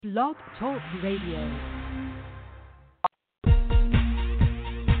Blog Talk Radio.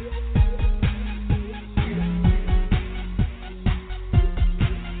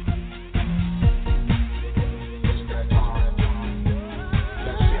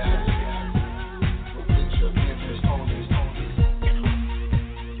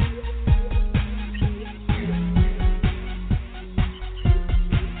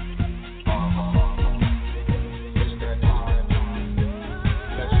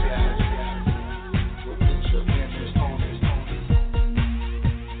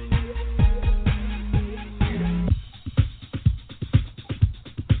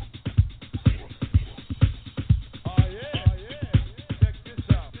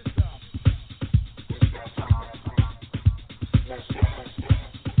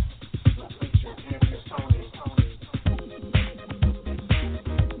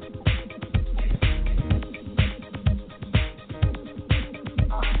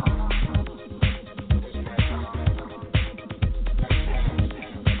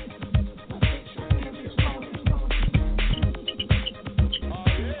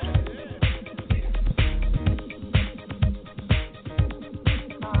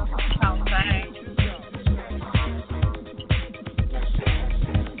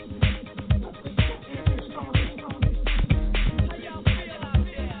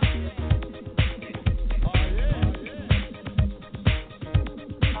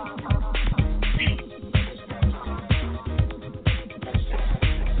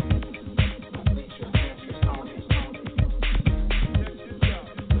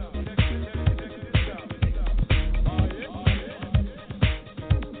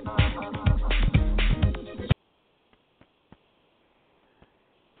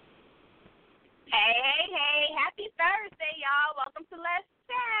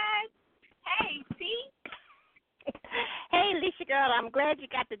 I'm glad you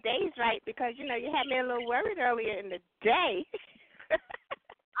got the days right because, you had me a little worried earlier in the day.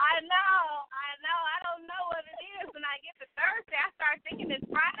 I know. I don't know what it is. When I get to Thursday, I start thinking it's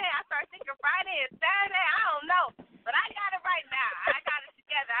Friday. I start thinking Friday is Saturday. I don't know. But I got it right now. I got it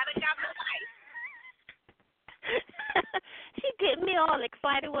together. I done got my life. She get me all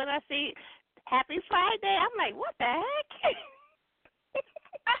excited when I see Happy Friday. I'm like, what the heck?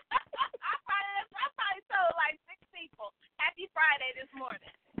 I probably told like 6 people Happy Friday this morning.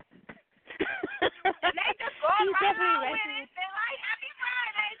 And they just going right along with it. They're like, Happy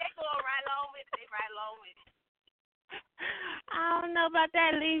Friday. They going right along with it. They right along with it. I don't know about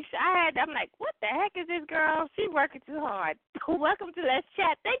that, Leisha. I'm like, what the heck is this girl? She's working too hard. Welcome to Let's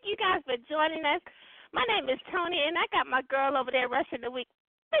Chat. Thank you guys for joining us. My name is Toni, and I got my girl over there rushing the week,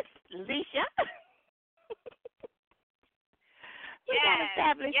 Miss Lissha. We got a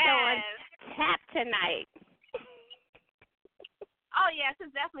fabulous show on tap tonight. Oh, yes,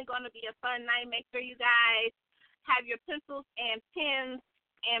 it's definitely going to be a fun night. Make sure you guys have your pencils and pens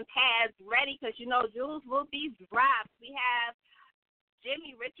and pads ready because, jewels will be dropped. We have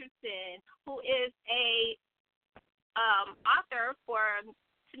Jimmy Richardson, who is a author for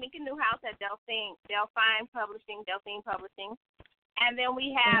Tamika Newhouse at Delphine Publishing. And then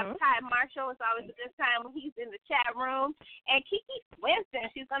we have Ty Marshall. It's always a good time when he's in the chat room. And KiKi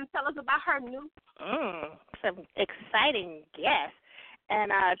Swinson, she's going to tell us about her new some exciting guests. And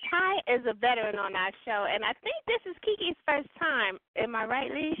Ty is a veteran on our show, and I think this is KiKi's first time. Am I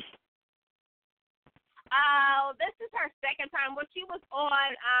right, Leash? This is her second time. Well, she was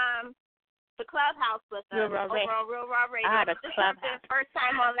on the Clubhouse with us over on Real Raw Radio. The this Clubhouse. is her first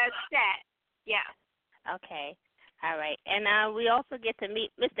time on Let's Chat. Yeah. Okay. All right. And we also get to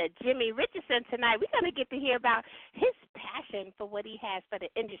meet Mr. Jimmy Richardson tonight. We're going to get to hear about his passion for what he has for the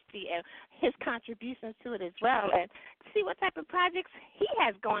industry and his contributions to it as well, and see what type of projects he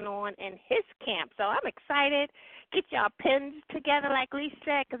has going on in his camp. So I'm excited. Get y'all pens together, like Lee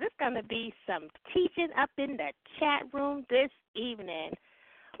said, because it's going to be some teaching up in the chat room this evening.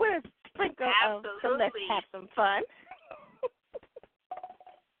 We're a sprinkle of, so let's have some fun.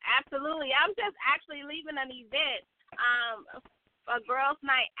 Absolutely. I'm just actually leaving an event, a girls'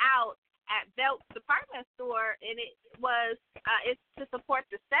 night out at Belt's department store, and it's to support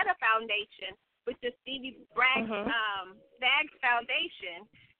the SETA Foundation, which is Stevie Braggs' Baggs Foundation.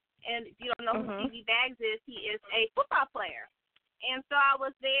 And if you don't know who Stevie Baggs is, he is a football player. And so I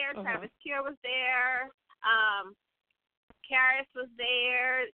was there. Travis Kier was there. Karis was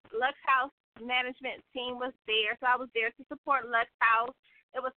there. Lux House management team was there. So I was there to support Lux House.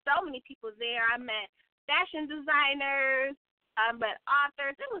 There was so many people there. I met fashion designers, but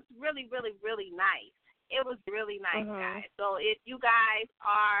authors. It was really, really, really nice. It was really nice, guys. So if you guys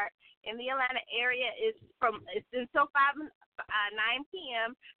are in the Atlanta area, it's until 5 9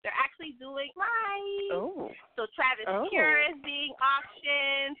 p.m., they're actually doing right. Oh. So Travis Pure is being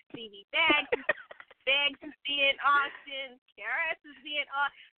auctioned. Stevie Baggs is being auctioned. Karis is being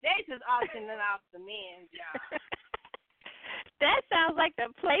auctioned. They just auctioning off the men, y'all. That sounds like the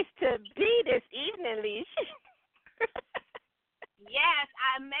place to be this evening, Leash. Yes,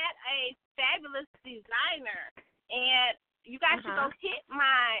 I met a fabulous designer, and you guys should go hit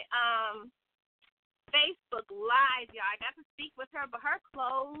my Facebook Live, y'all. I got to speak with her, but her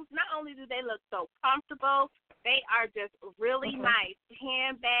clothes, not only do they look so comfortable, they are just really nice.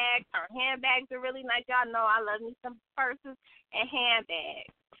 Her handbags are really nice. Y'all know I love me some purses and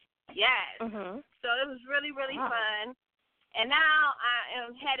handbags. Yes. So it was really, really fun. And now I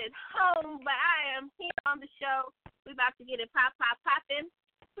am headed home, but I am here on the show. We're about to get it popping.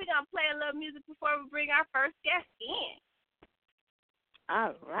 We're going to play a little music before we bring our first guest in.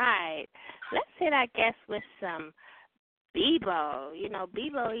 All right. Let's hit our guest with some Bebo. You know,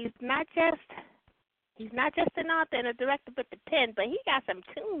 Bebo, he's not just an author and a director with the pen, but he got some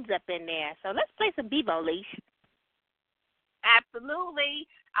tunes up in there. So let's play some Bebo, Leash. Absolutely.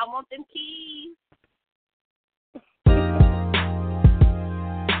 I want them keys.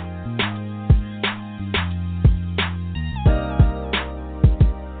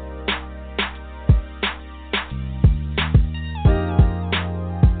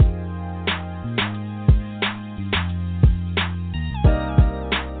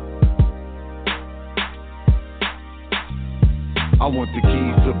 I want the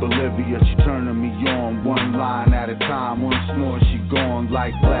keys to Bolivia, she turning me on. One line at a time, one snore, she gone.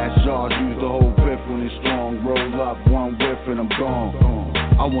 Like glass jars, use the whole whiff when it's strong. Roll up, one whiff and I'm gone.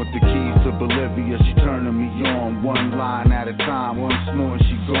 I want the keys to Bolivia, she turning me on. One line at a time, one snore,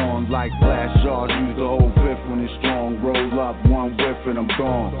 she gone. Like glass jars, use the whole whiff when it's strong. Roll up, one whiff and I'm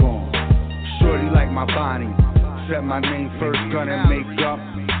gone. Shorty like my Bonnie, set my name first, gun and makeup.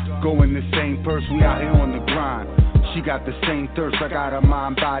 Go in the same purse, we out here on the grind. She got the same thirst, I got her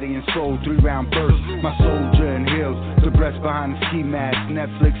mind, body, and soul, 3-round burst. My soldier in heels, the breast behind the ski mask.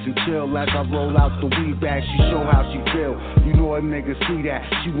 Netflix and chill as I roll out the weed bag. She show how she feel, you know a nigga see that.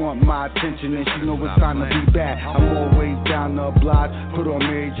 She want my attention and she know it's time to be back. I'm always down the block, put on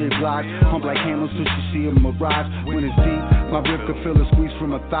Mary J. Blige. Pump like handles so she see a mirage. When it's deep, my rib can feel a squeeze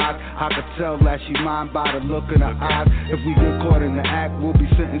from her thighs. I could tell that she mine by the look in her eyes. If we get caught in the act, we'll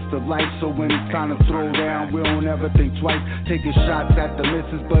be sentenced to life. So when it's time to throw down, we don't ever think twice. Taking shots at the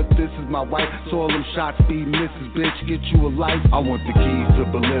missus, but this is my wife. So all them shots be misses, bitch, get you a life. I want the keys to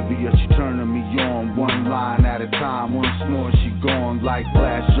Bolivia, she turning me on. One line at a time, one snore, she gone. Like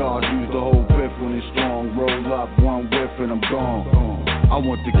glass jars, use the whole whiff when it's strong. Roll up, one whiff and I'm gone. I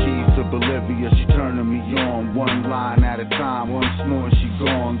want the keys to Bolivia, she turning me on. One line at a time, one snore, she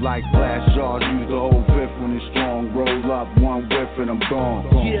gone. Like glass jars, use the whole whiff when it's strong. Roll up, one whiff and I'm gone.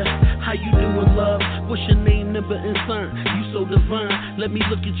 Yeah, how you doing, love? What's your name, number, and sign? You so divine, let me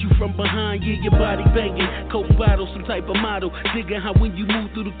look at you from behind. Yeah, your body banging, coke bottle, some type of model. Digging how when you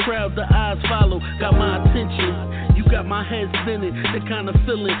move through the crowd, the eyes follow. Got my attention, you got my head spinning. The kind of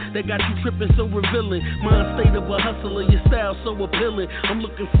feeling that got you tripping, so revealing. Mind state of a hustler, your style so appealing. I'm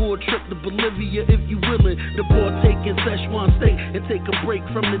looking for a trip to Bolivia if you willing. The partake in Szechuan steak and take a break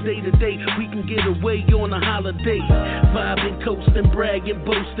from the day to day. We can get away on a holiday. Vibing, coasting, bragging,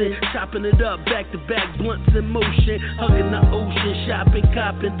 boasting. Chopping it up, back to back, blunts in motion. Hugging the ocean, shopping,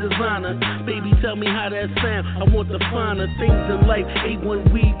 copping, designer. Baby, tell me how that sound. I want the finer things in life.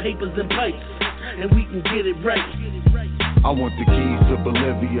 A1 weed, papers, and pipes. And we can get it right. I want the keys to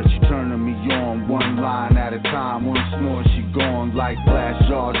Bolivia, she turning me on. One line at a time, one snore, she gone. Like glass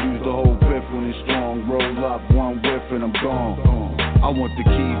jars, use the whole whiff when it's strong. Roll up, one whiff and I'm gone. I want the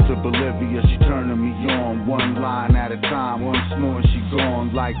keys to Bolivia, she turning me on. One line at a time, one snore, she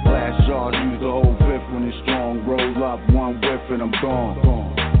gone. Like glass jars, use the whole whiff when it's strong. Roll up, one whiff and I'm gone.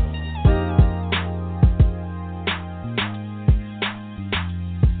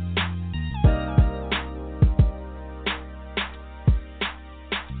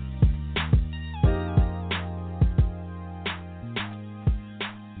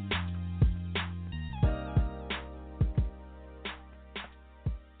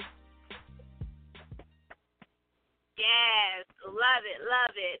 Yes, love it,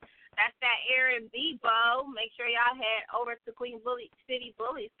 love it. That's that Aaron Bebo. Make sure y'all head over to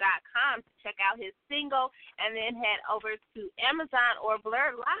QueenCityBullies.com to check out his single, and then head over to Amazon or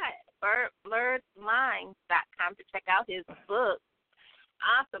BlurredLines.com to check out his book.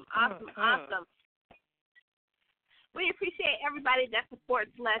 Awesome. We appreciate everybody that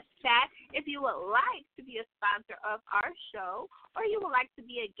supports Let's Chat. If you would like to be a sponsor of our show or you would like to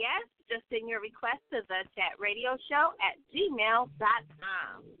be a guest, just send your request to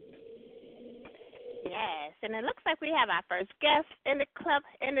thechatradioshow@gmail.com. Yes, and it looks like we have our first guest in the club,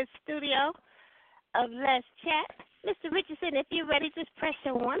 in the studio of Let's Chat. Mr. Richardson, if you're ready, just press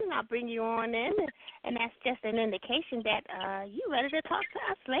the 1 and I'll bring you on in. And that's just an indication that you're ready to talk to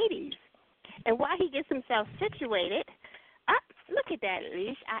us ladies. And while he gets himself situated, look at that,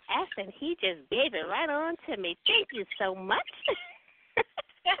 Leash. I asked and he just gave it right on to me. Thank you so much.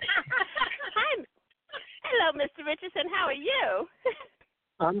 Hi. Hello, Mr. Richardson. How are you?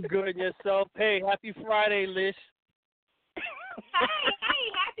 I'm good. Yourself? Hey, happy Friday, Lish. Hey,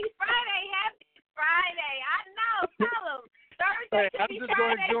 happy Friday. Happy Friday. I know. Tell him. Thursday Hey, I'm be just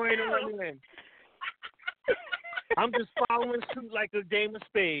going Friday to join too. in. I'm just following suit like a game of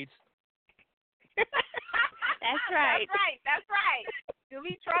spades. That's right. That's right. Do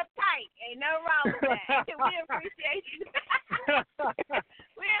we trust tight? Ain't no wrong with that. We appreciate you.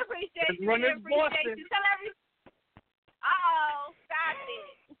 We appreciate you. Run We this appreciate Boston. you. Tell every. Stop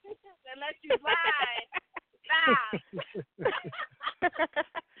it. Unless you lie. Stop.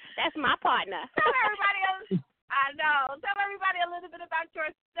 That's my partner. Tell everybody. I know. Tell everybody a little bit about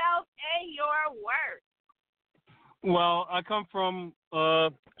yourself and your work. Well, I come from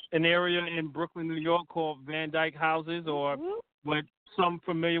an area in Brooklyn, New York called Van Dyke Houses, or what some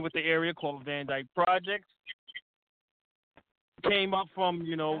familiar with the area called Van Dyke Projects. Came up from,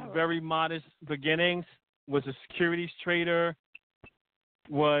 very modest beginnings, was a securities trader,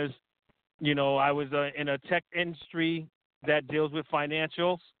 I was in a tech industry that deals with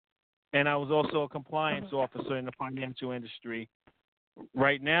financials, and I was also a compliance officer in the financial industry.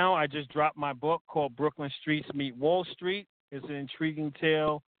 Right now, I just dropped my book called Brooklyn Streets Meet Wall Street. It's an intriguing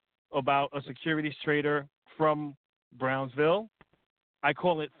tale about a securities trader from Brownsville. I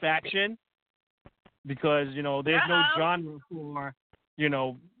call it faction because, there's no genre for,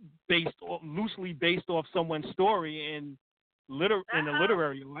 loosely based off someone's story in the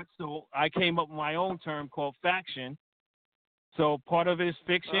literary art. So I came up with my own term called faction. So part of it is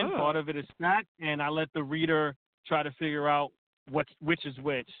fiction, part of it is fact, and I let the reader try to figure out which is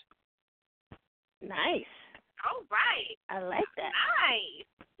which. Nice. All right. I like that. Nice.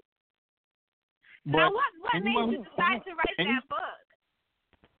 But now, what made you decide to write that book?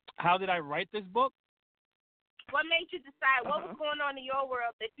 How did I write this book? What made you decide? What was going on in your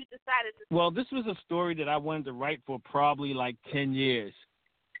world that you decided to? Well, this was a story that I wanted to write for probably like 10 years.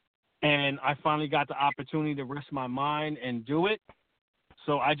 And I finally got the opportunity to rest my mind and do it.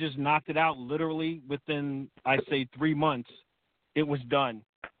 So I just knocked it out literally within, I say, 3 months. It was done.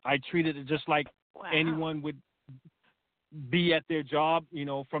 I treated it just like anyone would be at their job,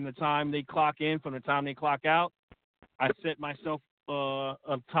 from the time they clock in, from the time they clock out. I set myself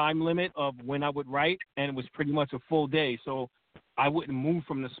a time limit of when I would write, and it was pretty much a full day. So I wouldn't move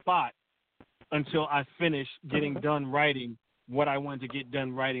from the spot until I finished getting done writing what I wanted to get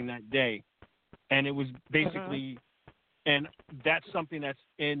done writing that day. And it was basically, and that's something that's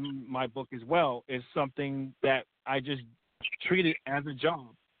in my book as well, is something that I just treat it as a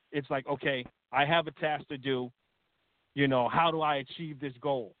job. It's like, okay, I have a task to do. How do I achieve this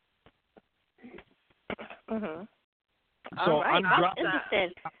goal? So right.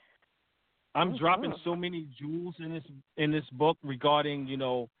 I'm dropping so many jewels in this book regarding,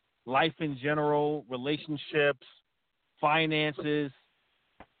 life in general, relationships, finances.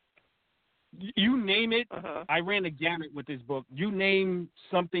 You name it. I ran the gamut with this book. You name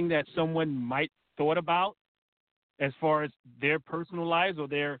something that someone might thought about as far as their personal lives or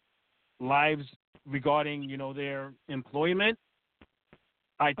their lives regarding, their employment,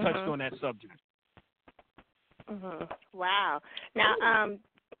 I touched on that subject. Wow. Now,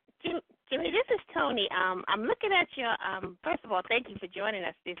 Jimmy, this is Toni. I'm looking at your, first of all, thank you for joining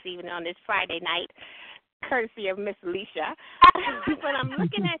us this evening on this Friday night, courtesy of Miss Lissha. But I'm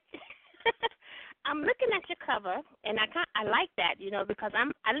looking at your cover, and I like that, because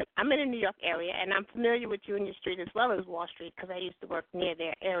I'm in the New York area, and I'm familiar with Union Street as well as Wall Street because I used to work near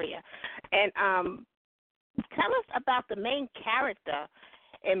their area. And tell us about the main character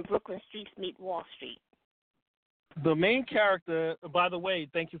in Brooklyn Streets Meet Wall Street. The main character, by the way,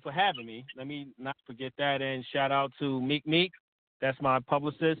 thank you for having me. Let me not forget that, and shout out to Meek. That's my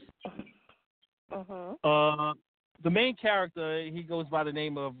publicist. The main character, he goes by the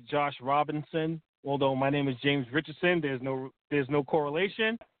name of Josh Robinson. Although my name is James Richardson, there's no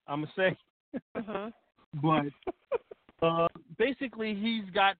correlation, I'm gonna say. But basically,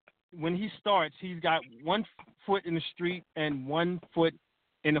 when he starts, he's got 1 foot in the street and 1 foot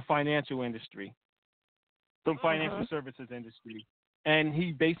in the financial industry. the financial services industry. And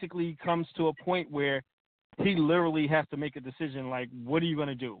he basically comes to a point where he literally has to make a decision, like, what are you going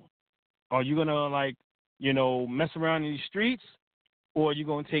to do? Are you going to, like, you know, mess around in the streets, or are you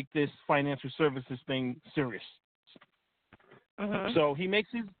going to take this financial services thing serious? So he makes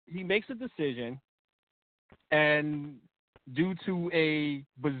a decision, and due to a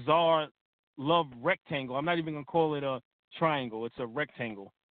bizarre love rectangle, I'm not even going to call it a triangle, it's a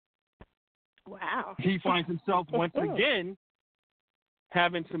rectangle. Wow. He finds himself once again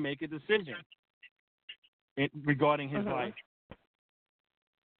having to make a decision regarding his life.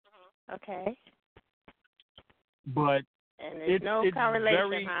 Okay. But and there's it's no correlation,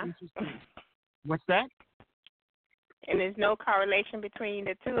 very interesting. What's that? And there's no correlation between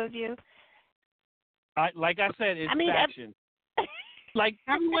the two of you? Like I said, it's faction. Like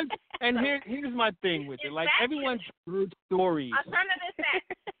everyone, and here's my thing with it. Like everyone's heard stories. Alternative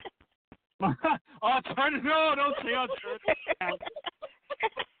fact. Alternative? No, don't say alternative.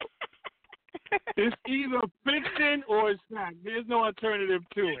 It's either fiction or it's fact. There's no alternative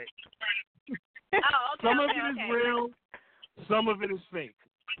to it. Some of it is real. Some of it is fake.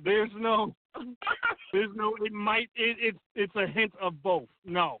 There's no. It's a hint of both.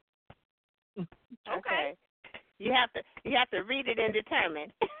 No. Okay. You have to read it and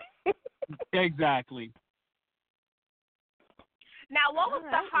determine. Exactly. Now, what was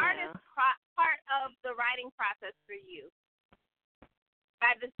the hardest part of the writing process for you?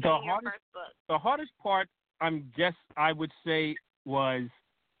 By this being your first book. The hardest part, I would say, was,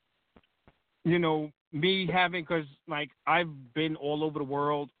 you know, me having, because like I've been all over the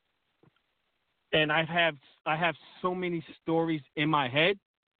world, and I have so many stories in my head.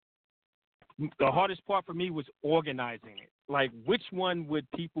 The hardest part for me was organizing it. Like, which one would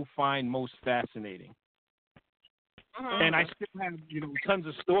people find most fascinating? And I still have, you know, tons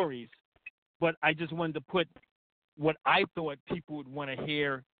of stories, but I just wanted to put what I thought people would want to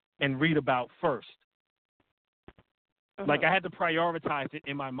hear and read about first. Like, I had to prioritize it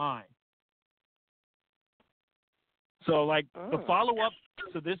in my mind. So, like, the follow-up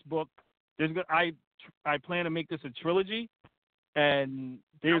to this book, I plan to make this a trilogy, and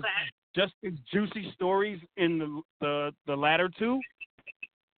there's just as juicy stories in the latter two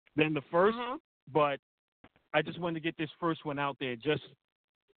than the first, but I just wanted to get this first one out there just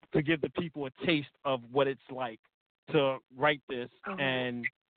to give the people a taste of what it's like to write this and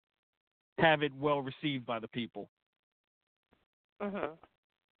have it well received by the people. And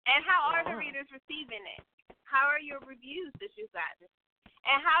how are the readers receiving it? How are your reviews that you've gotten?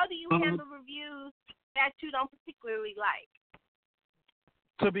 And how do you handle reviews that you don't particularly like?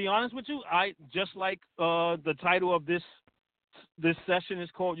 To be honest with you, I just like the title of this session is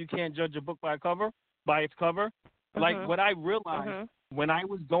called "You Can't Judge a Book by its cover." Like, what I realized when I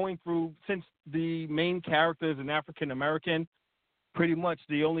was going through, since the main character is an African American, pretty much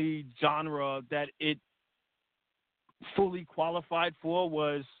the only genre that it fully qualified for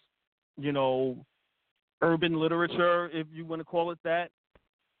was, you know, urban literature, if you want to call it that.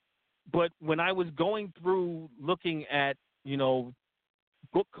 But when I was going through looking at, you know,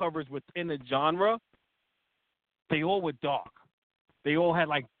 book covers within the genre, they all were dark. They all had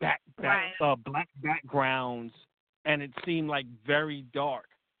like black backgrounds, and it seemed like very dark.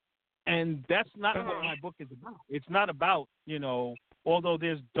 And that's not what my book is about. It's not about, you know, although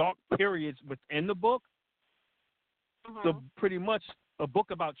there's dark periods within the book, pretty much a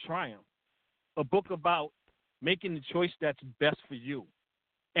book about triumph, a book about making the choice that's best for you.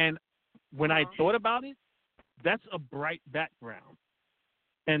 And when I thought about it, that's a bright background.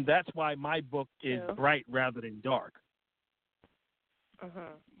 And that's why my book is bright rather than dark.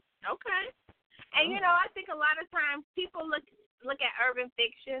 Okay. And, you know, I think a lot of times people look at urban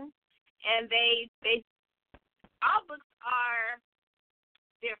fiction, and they all books are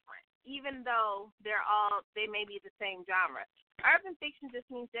different, even though they may be the same genre. Urban fiction just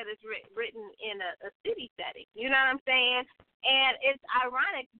means that it's written in a city setting. You know what I'm saying? And it's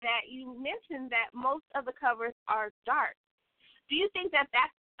ironic that you mentioned that most of the covers are dark. Do you think that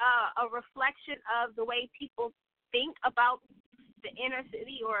that's a reflection of the way people think about the inner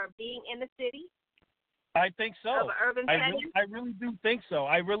city or being in the city? I think so. Of an urban setting? I really do think so.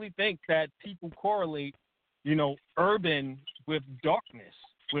 I really think that people correlate, you know, urban with darkness,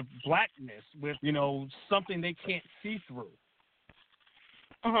 with blackness, with, you know, something they can't see through.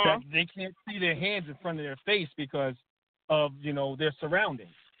 That they can't see their hands in front of their face because of, you know, their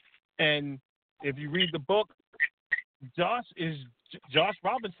surroundings. And if you read the book, Josh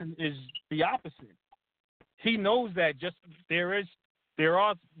Robinson is the opposite. He knows that there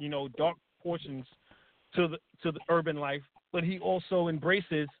are, you know, dark portions to the urban life, but he also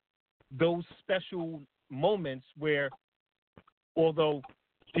embraces those special moments where, although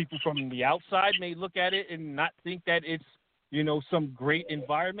people from the outside may look at it and not think that it's, some great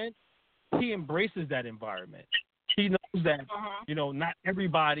environment, he embraces that environment. He knows that, not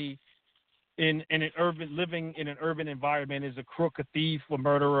everybody living in an urban environment is a crook, a thief, a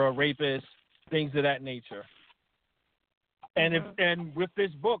murderer, a rapist, things of that nature. And and with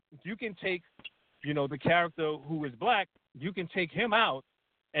this book, you can take, the character who is black, you can take him out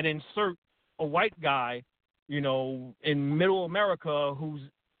and insert a white guy, in middle America who's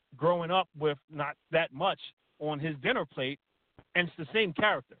growing up with not that much on his dinner plate, and it's the same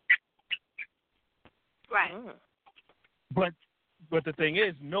character. Right. But the thing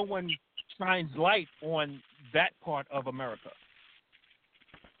is, no one shines light on that part of America.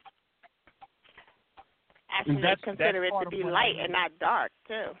 Actually, they consider it to be light and not dark,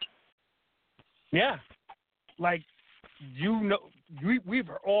 too. Yeah. Like, we've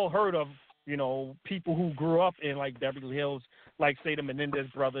all heard of, people who grew up in, like, Beverly Hills, like, say, the Menendez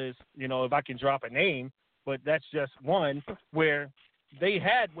brothers, if I can drop a name, but that's just one, where they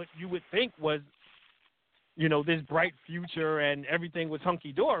had what you would think was, this bright future and everything was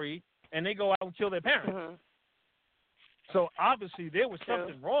hunky-dory, and they go out and kill their parents. Mm-hmm. So, obviously, there was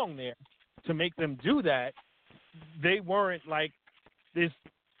something wrong there to make them do that. They weren't like this,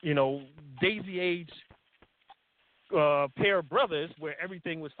 daisy-age pair of brothers where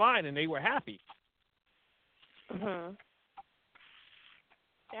everything was fine and they were happy. Mm-hmm.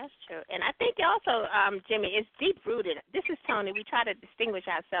 That's true. And I think also, Jimmy, it's deep-rooted. This is Toni. We try to distinguish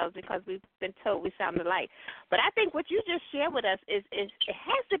ourselves because we've been told we sound alike. But I think what you just shared with us is it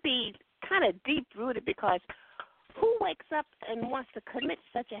has to be kind of deep-rooted, because who wakes up and wants to commit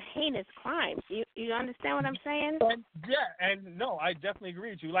such a heinous crime? You understand what I'm saying? Yeah, and no, I definitely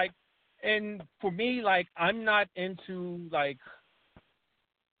agree with you. Like, and for me, like, I'm not into, like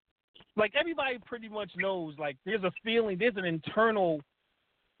everybody pretty much knows, like, there's a feeling, there's an internal,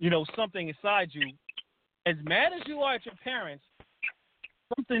 something inside you. As mad as you are at your parents,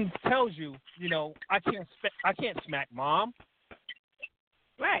 something tells you, I can't smack mom.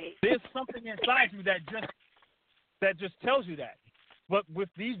 Right. There's something inside you that just tells you that. But with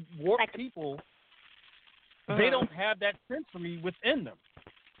these warped people, they don't have that sensory within them.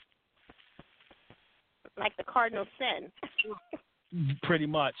 Like the cardinal sin. Pretty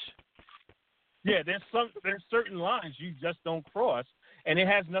much. Yeah, there's certain lines you just don't cross, and it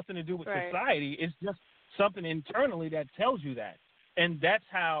has nothing to do with society. It's just something internally that tells you that. And that's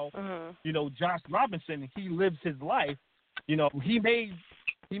how, Josh Robinson, he lives his life. He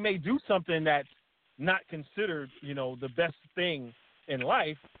may do something that's not considered, the best thing in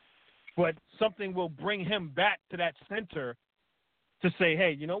life, but something will bring him back to that center to say,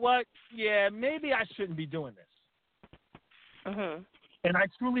 hey, you know what? Yeah, maybe I shouldn't be doing this. And I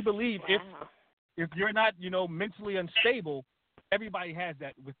truly believe if you're not, mentally unstable, everybody has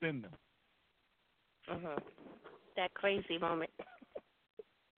that within them. That crazy moment.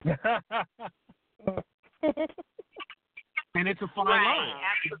 And it's a fine line.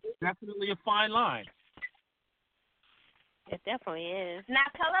 Absolutely. It's definitely a fine line. It definitely is. Now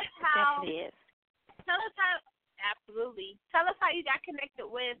tell us how. It definitely is. Absolutely. Tell us how you got connected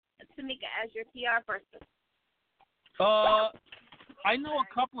with Tamika as your PR person. I know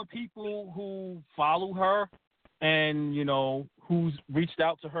a couple of people who follow her, and who's reached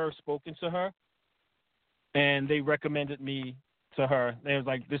out to her, spoken to her, and they recommended me to her. They was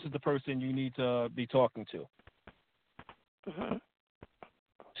like, "This is the person you need to be talking to." So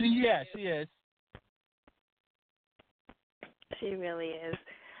yeah, she is. She really is.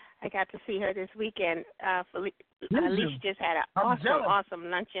 I got to see her this weekend. Alicia just had an awesome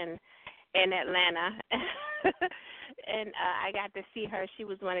luncheon in Atlanta. And I got to see her. She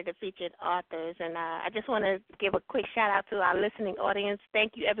was one of the featured authors. And I just want to give a quick shout-out to our listening audience.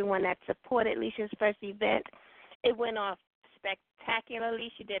 Thank you, everyone that supported Alicia's first event. It went off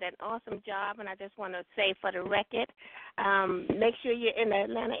spectacularly. She did an awesome job, and I just want to say for the record, make sure you're in the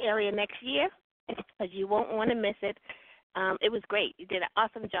Atlanta area next year, because you won't want to miss it. It was great. You did an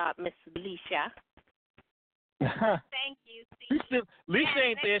awesome job, Miss Lissha. Thank you. Lissha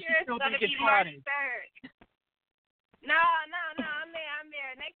ain't there. She's still thinking Friday. No, I'm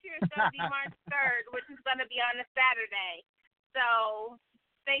there. Next year is going to be March 3rd, which is going to be on a Saturday. So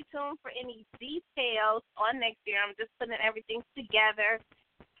stay tuned for any details on next year. I'm just putting everything together.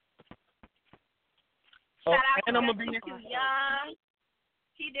 Shout out to Jessica Young.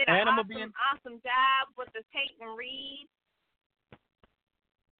 She did an awesome job with the Tate and Reed.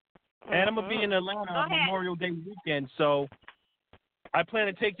 And I'm going to be in Atlanta Memorial Day weekend, so I plan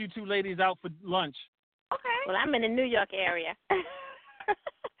to take you two ladies out for lunch. Okay. Well, I'm in the New York area.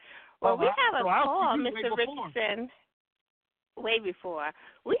 Well, we have a call, see you Mr. way before. Richardson. Way before.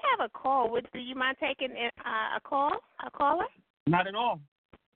 We have a call. Do you mind taking a call? A caller? Not at all.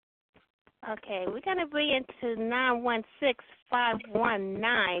 Okay, we're going to bring into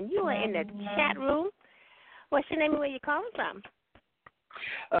 916-519. You are in the chat room. What's your name and where you calling from?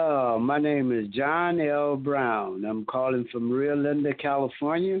 My name is John L. Brown. I'm calling from Rio Linda,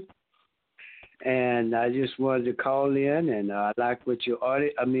 California. And I just wanted to call in, and I like what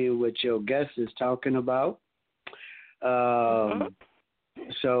what your guest is talking about.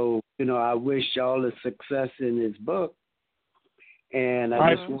 So, I wish y'all the success in this book. And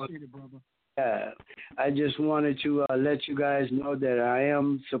I just wanted to let you guys know that I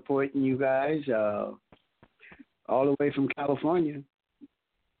am supporting you guys all the way from California.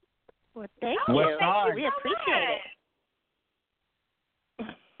 Well, thank you. We appreciate it.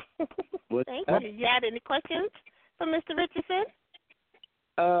 Thank you. You had any questions for Mr. Richardson?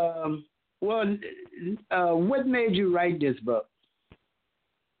 What made you write this book?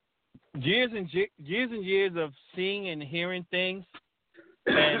 Years and years of seeing and hearing things,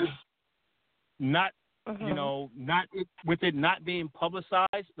 and not, with it not being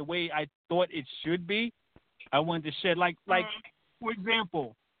publicized the way I thought it should be. I wanted to shed, like, for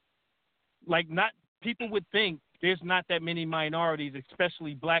example, not people would think there's not that many minorities,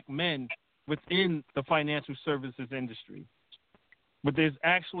 especially black men, within the financial services industry. But there's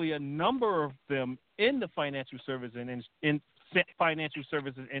actually a number of them in the financial services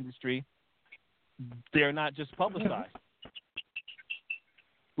industry. They're not just publicized.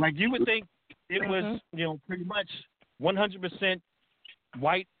 Like you would think it was, pretty much 100%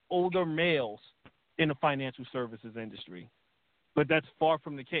 white older males in the financial services industry. But that's far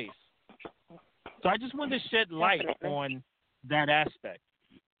from the case. So I just wanted to shed light on that aspect.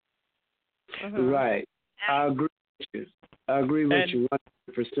 Right. I agree with you. I agree with you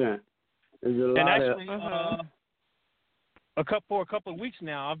 100%. There's a lot for a couple of weeks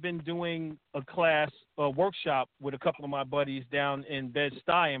now, I've been doing a workshop with a couple of my buddies down in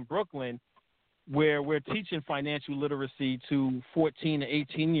Bed-Stuy in Brooklyn, where we're teaching financial literacy to 14 to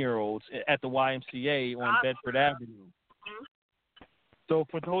 18-year-olds at the YMCA on Bedford Avenue. So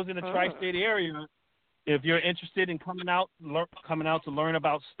for those in the tri-state area, if you're interested in coming out to learn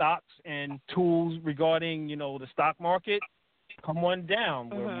about stocks and tools regarding, the stock market, come on down.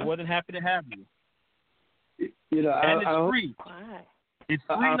 We're more than happy to have you. And it's free. It's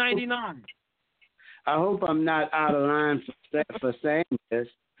 $3.99. I hope I'm not out of line for saying this,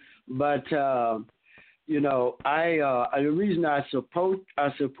 but the reason I support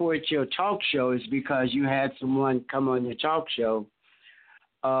your talk show is because you had someone come on your talk show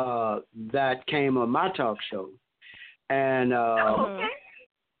that came on my talk show, and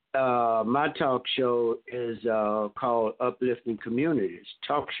my talk show is called Uplifting Communities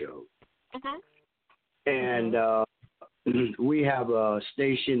Talk Show, and we have a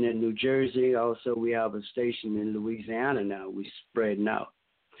station in New Jersey. Also, we have a station in Louisiana now. We're spreading out,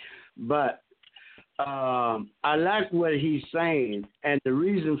 but I like what he's saying, and the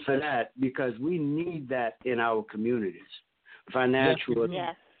reason for that because we need that in our communities. Financial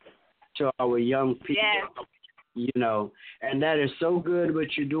to our young people, and that is so good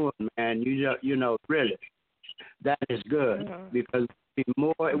what you're doing, man. Really, that is good because we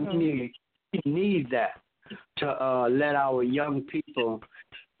need that to let our young people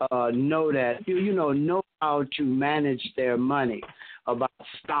know that know how to manage their money, about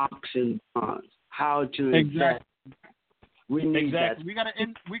stocks and bonds, how to invest. We need that. We gotta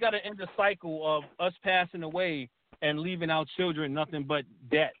end the cycle of us passing away and leaving our children nothing but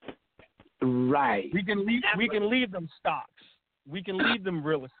debt. Right. We can leave them stocks. We can leave them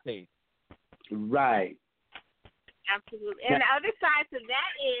real estate. Right. Absolutely. And the other side to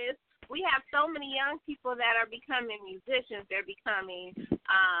that is we have so many young people that are becoming musicians. They're becoming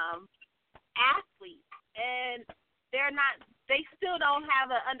athletes, and they still don't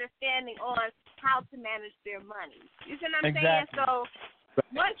have an understanding on how to manage their money. You see what I'm saying? So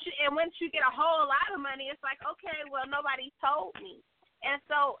once you get a whole lot of money, it's like, okay, well, nobody told me, and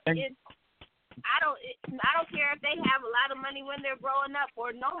so I don't care if they have a lot of money when they're growing up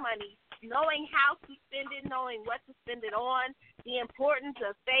or no money. Knowing how to spend it, knowing what to spend it on, the importance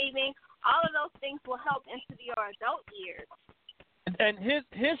of saving, all of those things will help into your adult years. And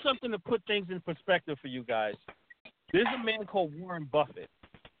here's something to put things in perspective for you guys. There's a man called Warren Buffett.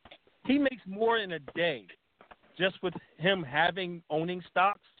 He makes more in a day just with him owning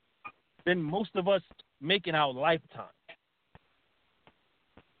stocks than most of us make in our lifetime.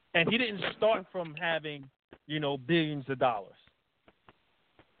 And he didn't start from having, billions of dollars.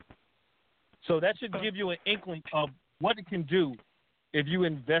 So that should give you an inkling of what it can do if you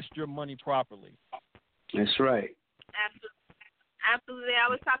invest your money properly. That's right. Absolutely. I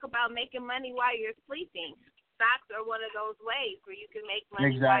always talk about making money while you're sleeping. Stocks are one of those ways where you can make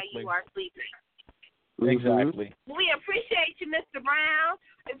money while you are sleeping. Exactly. We appreciate you, Mr. Brown.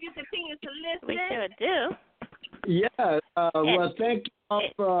 If you continue to listen. We sure do. Yeah. Well, thank you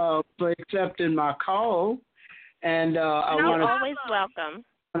all for accepting my call. And I want to always welcome.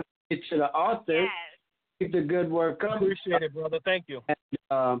 get to the author. Yes. Keep the good work up. Appreciate it, brother. Thank you. And,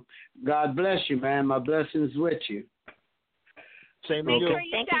 God bless you, man. My blessings with you. Same Make to sure you.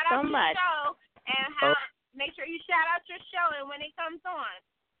 you Thank shout you so out your much. show and make sure you shout out your show and when it comes on.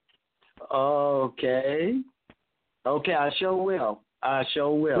 Okay, I sure will.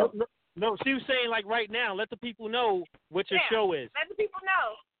 No, she was saying like right now, let the people know what your show is. Let the people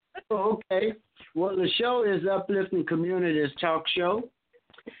know. Okay. Well, the show is Uplifting Communities Talk Show.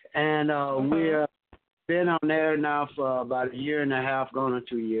 And we've been on there now for about a year and a half, going on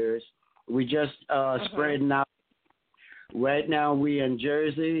 2 years. We just spreading out. Right now we in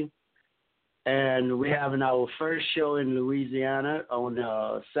Jersey, and we're having our first show in Louisiana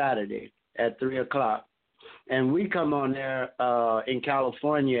on Saturday at 3 o'clock. And we come on there in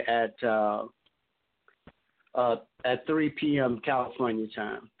California at 3 p.m. California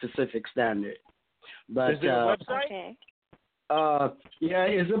time, Pacific Standard. But is there a website? Okay. Yeah,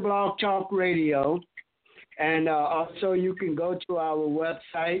 it's a Blog Talk Radio. And also you can go to our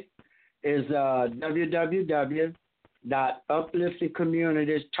website is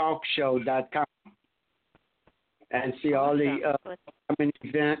www.upliftingcommunitiestalkshow.com and see all the upcoming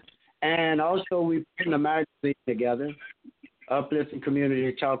events. And also we put a magazine together, Uplifting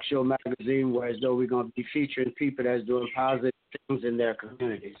Community Talk Show magazine, where as though we're going to be featuring people that's doing positive things in their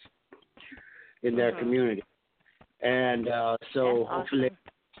communities, community. And so hopefully,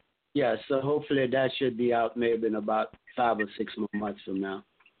 hopefully that should be out maybe in about 5 or 6 more months from now.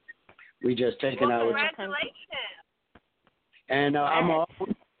 We just taking our. Congratulations. And I'm all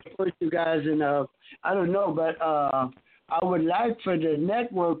for you guys, and I don't know, but I would like for the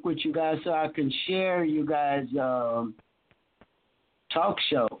network with you guys so I can share you guys talk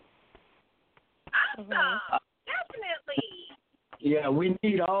show. Awesome. Definitely. Yeah, we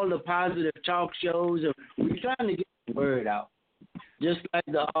need all the positive talk shows. We're trying to get the word out. Just like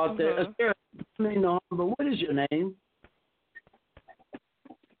the author. But what is your name?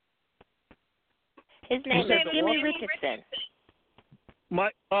 His name is Jimmy Richardson.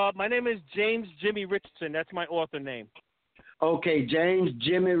 My name is James Jimmy Richardson. That's my author name. Okay, James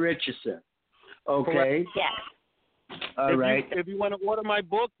Jimmy Richardson. Okay. Correct. Yes. All right. If you want to order my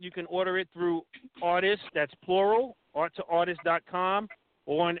book, you can order it through Artist, that's plural, arttoartist.com,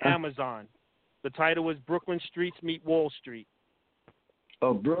 or on Amazon. The title is Brooklyn Streets Meet Wall Street.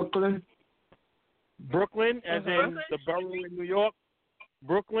 Oh, Brooklyn? Brooklyn, as in the borough in New York.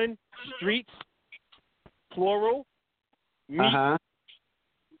 Brooklyn Streets, plural, meet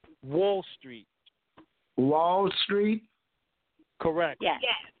Wall Street. Wall Street? Correct. Yes.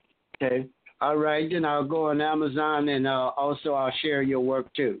 Okay. All right, then I'll go on Amazon, and also I'll share your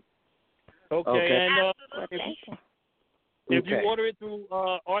work too. Okay. And if you Okay. order it through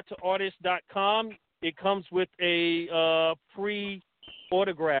arttoartist.com, it comes with a free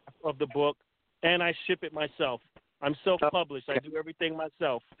autograph of the book, and I ship it myself. I'm self-published. I do everything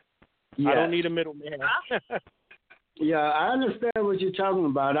myself. Yes. I don't need a middleman. Yeah, I understand what you're talking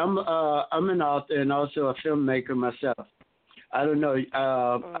about. I'm an author and also a filmmaker myself. I don't know.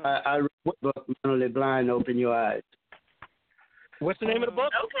 I wrote the book, Mentally Blind, Open Your Eyes. What's the name of the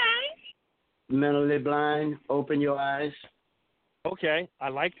book? Okay. Mentally Blind, Open Your Eyes. Okay, I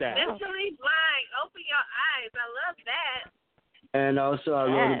like that. Mentally blind, open your eyes. I love that. And also I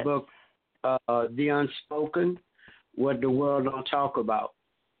wrote a book, The Unspoken, What the World Don't Talk About.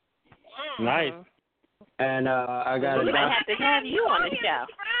 Nice. And I got we might have to have you on the show.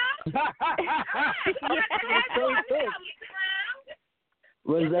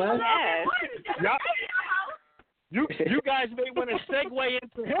 What's that? Yes. You guys may want to segue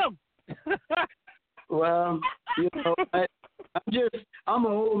into him. Well, you know, I'm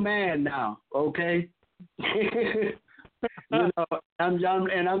an old man now, okay? You know,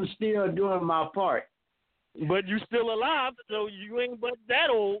 I'm still doing my part. But you still alive, so you ain't but that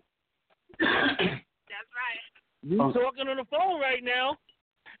old. That's right. You talking on the phone right now.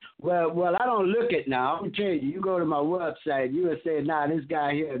 Well, I don't look it now. I'm telling you, you go to my website, you will say, nah, this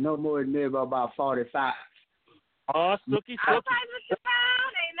guy here no more than maybe about 45. Oh, Sookie. All right, Mr.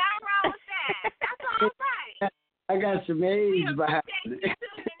 Brown, ain't nothing wrong with that. That's all right. I got some age behind it.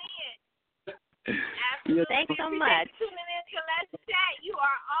 Thanks so much. Tuning in to Let's Chat. You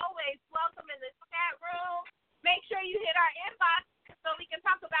are always welcome in the chat room. Make sure you hit our inbox so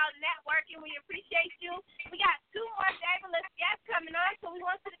working. We appreciate you. We got 2 more fabulous guests coming on, so we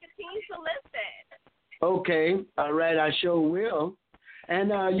want you to continue to listen. Okay. All right. I sure will.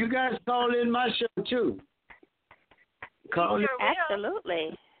 And you guys call in my show, too. Call in.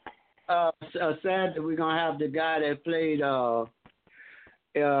 Absolutely. Sad that we're going to have the guy that played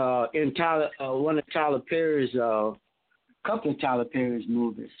in one of Tyler Perry's, couple of Tyler Perry's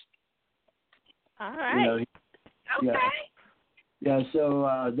movies. All right. Okay. Yeah,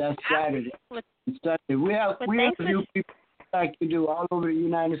 so that's Saturday. Sunday. We have new people like you do all over the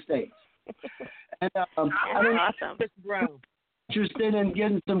United States. And I'm awesome. interested in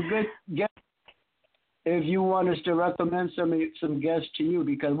getting some good guests. If you want us to recommend some guests to you,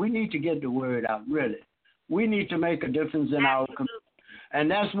 because we need to get the word out. Really, we need to make a difference in our community,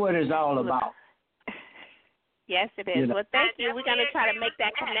 and that's what it's all about. Yes, it is. Well, thank you. We're going to try to make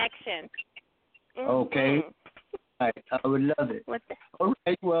that connection. Okay. Right. I would love it. All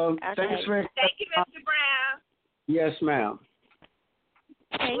right. Well, thanks for. Thank you, Mr. Brown. Yes, ma'am.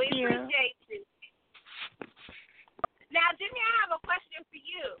 Thank you. We appreciate you. Now, Jimmy, I have a question for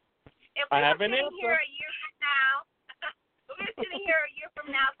you. If we were sitting here a year from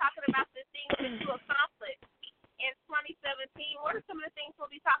now, talking about the things that you accomplished in 2017, what are some of the things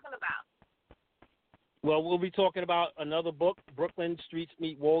we'll be talking about? Well, we'll be talking about another book, Brooklyn Streets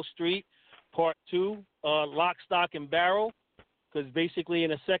Meet Wall Street, Part 2, Lock, Stock, and Barrel, because basically in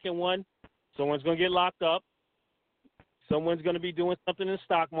the second one, someone's going to get locked up, someone's going to be doing something in the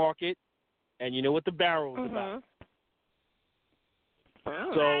stock market, and you know what the barrel is about.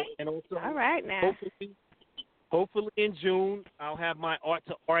 So, and also, all right now. Hopefully in June, I'll have my Art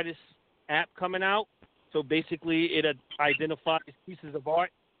to Artist app coming out. So basically, it identifies pieces of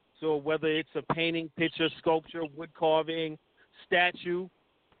art. So whether it's a painting, picture, sculpture, wood carving, statue,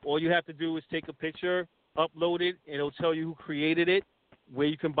 all you have to do is take a picture, upload it, and it'll tell you who created it, where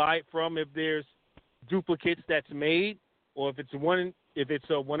you can buy it from, if there's duplicates that's made, or if it's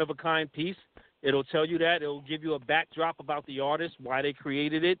a one-of-a-kind piece. It'll tell you that. It'll give you a backdrop about the artist, why they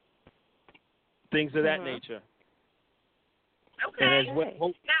created it, things of that nature. Okay. And now,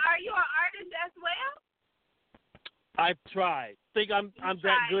 are you an artist as well? I've tried. Think I'm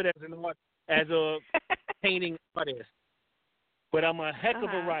that good as a painting artist, but I'm a heck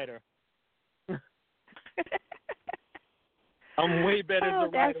of a writer. I'm way better as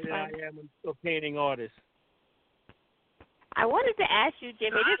a writer than I am a painting artist. I wanted to ask you,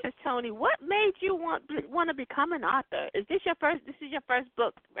 Jimmy. This is Toni. What made you want to become an author? Is this your first? This is your first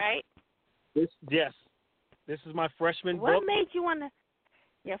book, right? Yes. This is my freshman book. What made you want to?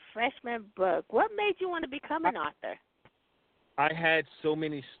 Your freshman book. What made you want to become an author? I had so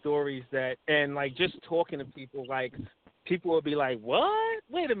many stories and like just talking to people, like people would be like, "What?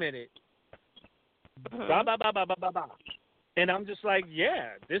 Wait a minute." Blah, blah, blah, blah, blah, blah, blah. And I'm just like,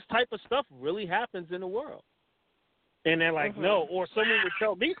 yeah, this type of stuff really happens in the world. And they're like, no. Or someone would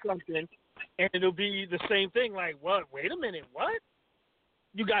tell me something, and it'll be the same thing. Like, what? Wait a minute. What?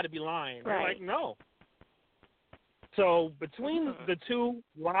 You got to be lying. Right. I'm like, no. So between the two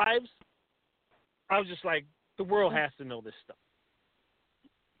lives, I was just like, the world has to know this stuff.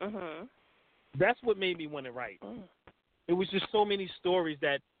 That's what made me want to write. It was just so many stories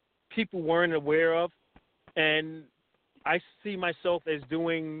that people weren't aware of, and I see myself as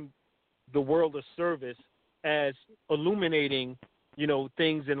doing the world a service, as illuminating,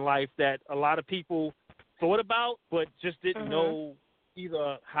 things in life that a lot of people thought about but just didn't know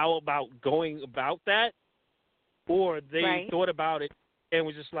either how about going about that, or they thought about it and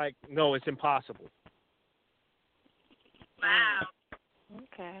was just like, no, it's impossible. Wow.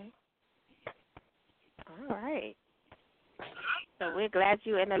 Okay. All right. So we're glad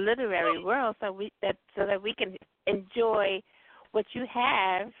you're in the literary world, so that we can enjoy what you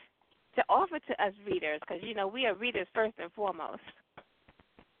have to offer to us readers, because we are readers first and foremost.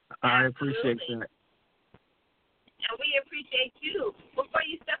 I appreciate that. And we appreciate you. Before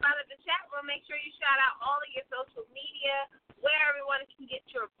you step out of the chat room, make sure you shout out all of your social media, where everyone can get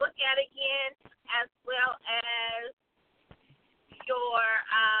your book at again, as well as your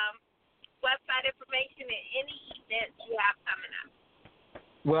website information and any events you have coming up.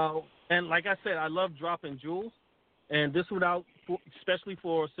 Well, and like I said, I love dropping jewels, and this especially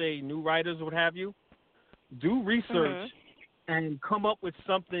for, say, new writers or what have you, do research and come up with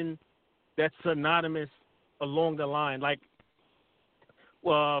something that's synonymous along the line. Like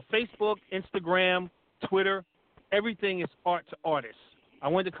Facebook, Instagram, Twitter, everything is art to artists. I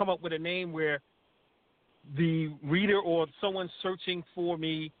wanted to come up with a name where the reader or someone searching for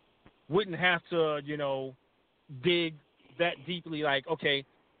me wouldn't have to, dig that deeply. Like, okay,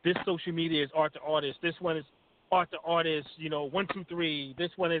 this social media is art to artist. This one is art to artist, 1, 2, 3.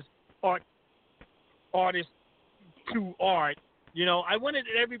 This one is artist to art. You know, I wanted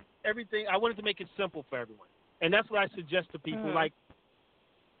everything. I wanted to make it simple for everyone, and that's what I suggest to people. Mm-hmm. Like,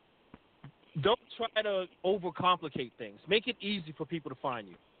 don't try to overcomplicate things. Make it easy for people to find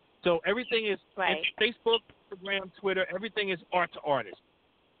you. So everything is Facebook, Instagram, Twitter. Everything is art to artist.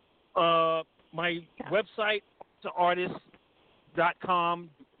 My website, artartist.com.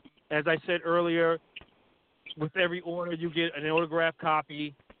 As I said earlier, with every order you get an autographed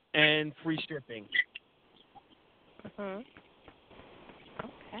copy and free shipping. Mhm.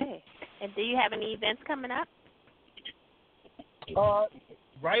 Okay. And do you have any events coming up?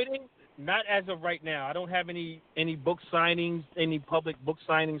 Writing, not as of right now. I don't have any book signings, any public book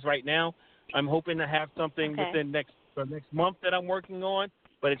signings right now. I'm hoping to have something within next month that I'm working on,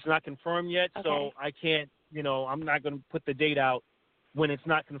 but it's not confirmed yet, so I can't, I'm not going to put the date out when it's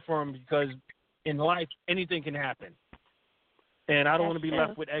not confirmed, because in life, anything can happen. And I don't want to be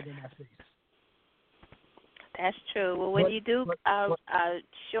left with egg in my face. That's true. Well, when you do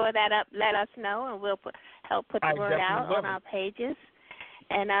shore that up, let us know, and we'll help put the word out on our pages.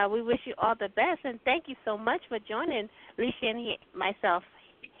 And we wish you all the best. And thank you so much for joining Lissha and myself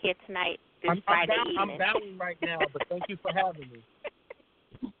here tonight, Friday evening. I'm bowing right now, but thank you for having me.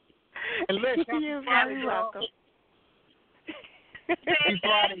 And Lish, you're very welcome. Happy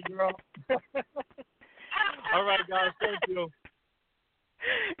Friday, girl. All right, guys. Thank you.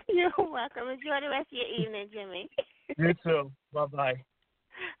 You're welcome. Enjoy the rest of your evening, Jimmy. You too. Bye-bye.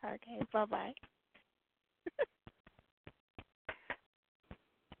 Okay, bye-bye.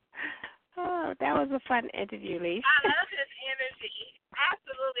 Oh, that was a fun interview, Lee. I love his energy.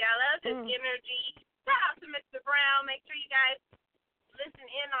 Absolutely. I love his energy. Shout out to Mr. Brown. Make sure you guys listen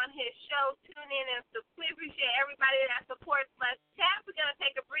in on his show. Tune in, and we appreciate everybody that supports Let's Chat. We're going to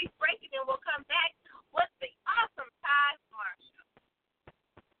take a brief break, and then we'll come back with the awesome Ty Marshall.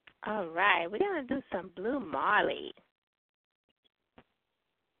 All right. We're going to do some Blue Marley.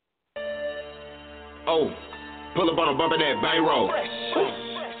 Oh, pull up on a bump in that bay roll.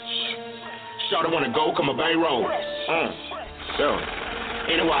 Shawty wanna go, come a bay roll. Yeah.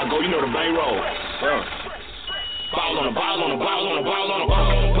 Anywhere I go, you know the bay roll. Yeah. Ball on a ball on a ball on a ball on a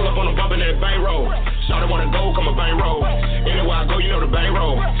ball. Pull up on a bump in that bay roll. Shawty wanna go, come a bay roll. Anywhere I go, you know the bay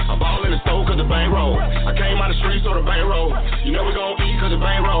roll. I ball in the stove cause the bay roll. I came out the streets so the bay roll. You know we gon' eat cause the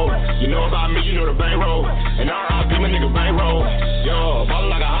bay roll. You know about me, you know the bay roll. And R.I.P. my nigga bay roll. Yo,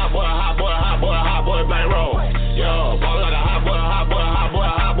 ballin' like a hot boy, hot boy, hot boy, hot boy bay roll. Yo, ballin' like a hot boy, hot boy, hot boy,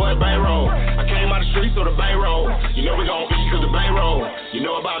 hot boy bay roll. I came out the streets so the bay roll. You know we gon' eat cause the bay roll. You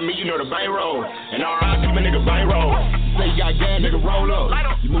know about me, you know the bay roll. And R.I.P. my nigga bay roll. Say you got gas, nigga, roll up.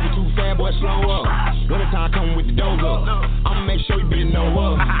 You moving too fast, boy, slow up. Winter time coming with the doze up. I'ma make sure you be know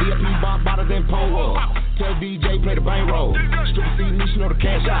up. VIP bomb bottles and pull up. Tell DJ play the bankroll. Stripper C, you know the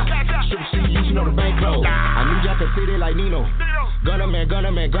cash out. Stripper C, you know the bank close. I need y'all to see it like Nino. Gunner man,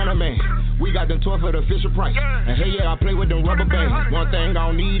 gunner man, gunner man. We got them toys for the official price. And hey, yeah, I play with them rubber bands. One thing I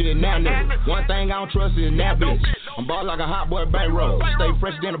don't need is that nigga. One thing I don't trust is that bitch. I'm ball like a hot boy bankroll. Stay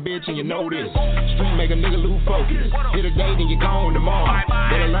fresh than a bitch and you know this. Street make a nigga lose focus. Hit a day then you gone tomorrow.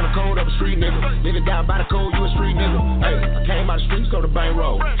 Better learn the code of a street nigga. Live it down by the code, you a street nigga. Hey, I came out the street so the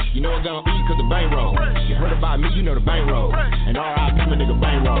bankroll. You know I'm gonna eat cause the bankroll. You heard about me, you know the bankroll. And R.I.P. my nigga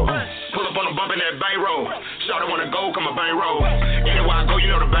bankroll. Pull up on a bump in that bankroll. Shawty wanna go, come a bankroll. Anywhere I go, you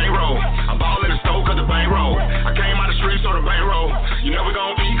know the bankroll. I ball in the stove cause the bankroll. I came out the streets so the bankroll. You know we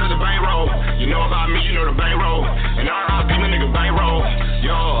gon' eat cause the bankroll. You know about me, you know the bankroll. And R.I.P. my nigga bankroll.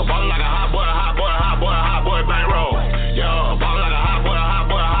 Yo, ballin' like a hot boy, hot boy, hot boy, hot boy bankroll. Yo, ballin' like a hot boy, hot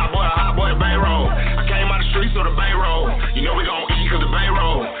boy, hot boy, hot boy bankroll. I came out the streets so the bankroll. You know we gon' eat cause the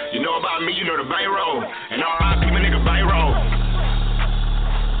bankroll. You know about me, you know the bankroll. And R.I.P. my nigga bankroll.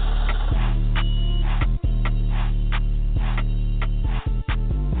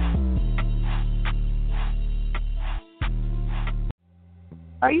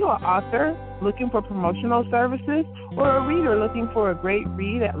 Are you an author looking for promotional services or a reader looking for a great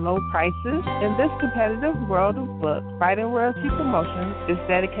read at low prices? In this competitive world of books, Writing Royalty Promotions is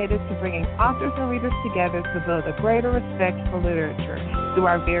dedicated to bringing authors and readers together to build a greater respect for literature through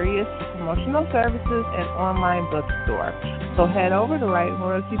our various promotional services and online bookstore. So head over to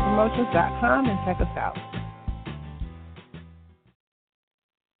WritingRoyaltyPromotions.com and check us out.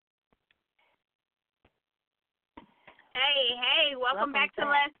 Hey, welcome back to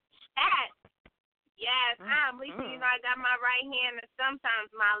Let's Chat. Yes, I'm Lissha. You know, I got my right hand and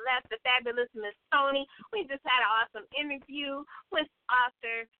sometimes my left, the fabulous Miss Toni. We just had an awesome interview with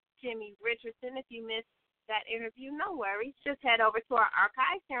author Jimmy Richardson. If you missed that interview, no worries. Just head over to our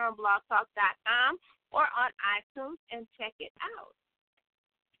archives here on blogtalk.com or on iTunes and check it out.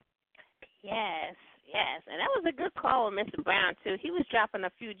 Yes, yes. And that was a good call with Mr. Brown, too. He was dropping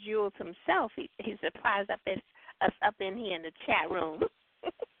a few jewels himself. He surprised us up in here in the chat room.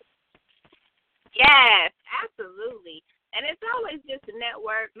 Yes, absolutely. And it's always just a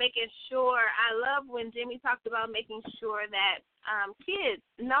network, making sure. I love when Jimmy talked about making sure that kids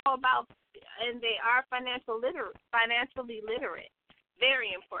know about, and they are financially literate.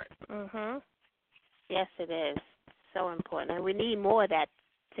 Very important. Mhm. Yes, it is. So important, and we need more of that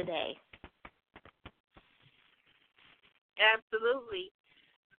today. Absolutely.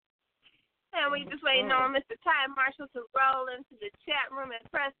 And we just waiting on Mr. Ty Marshall to roll into the chat room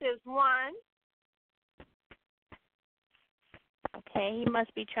and press his 1. Okay, he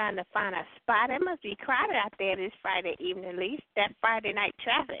must be trying to find a spot. It must be crowded out there this Friday evening, at least. That Friday night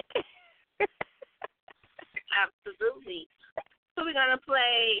traffic. Absolutely. So we're going to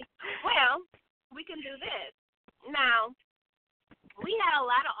play, well, we can do this. Now, we had a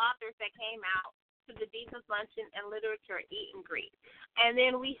lot of authors that came out to the Divas Luncheon and Literature Eat and Greet. And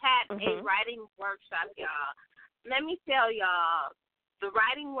then we had a writing workshop, y'all. Let me tell y'all, the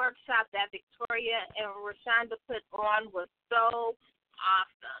writing workshop that Victoria and Rashonda put on was so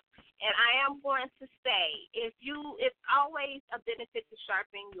awesome. And I am going to say, it's always a benefit to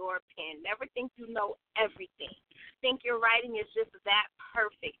sharpen your pen. Never think you know everything. Think your writing is just that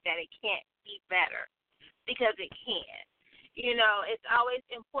perfect that it can't be better, because it can. You know, it's always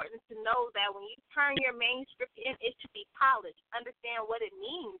important to know that when you turn your manuscript in, it should be polished. Understand what it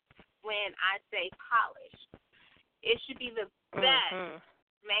means when I say polished. It should be the best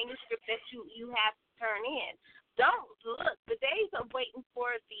manuscript that you have to turn in. Don't look. The days of waiting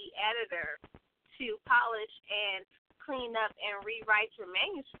for the editor to polish and clean up and rewrite your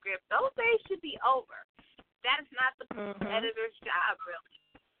manuscript, those days should be over. That is not the editor's job, really.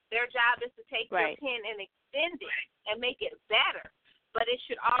 Their job is to take your pen and extend it and make it better, but it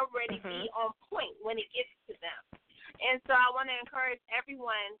should already be on point when it gets to them. And so I want to encourage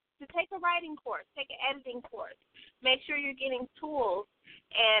everyone to take a writing course, take an editing course. Make sure you're getting tools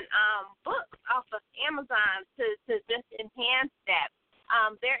and books off of Amazon to just enhance that.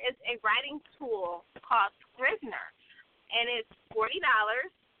 There is a writing tool called Scrivener, and it's $40,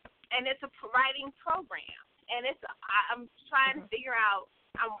 and it's a writing program. And I'm trying to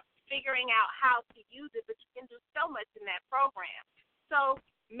figuring out how to use it, but you can do so much in that program. So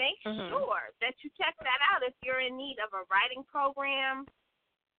make sure that you check that out if you're in need of a writing program.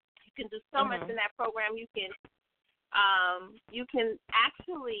 You can do so much in that program. You can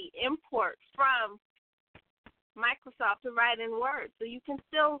actually import from Microsoft to write in Word. So you can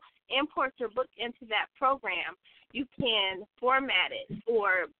still import your book into that program. You can format it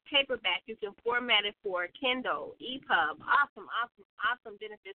for paperback. You can format it for Kindle, EPUB. Awesome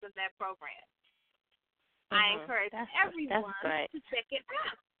benefits of that program. I encourage everyone to check it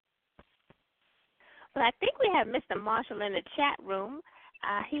out. Well, I think we have Mr. Marshall in the chat room.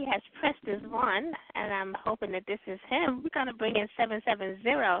 He has pressed his 1, and I'm hoping that this is him. We're going to bring in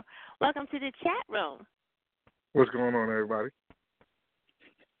 770. Welcome to the chat room. What's going on, everybody?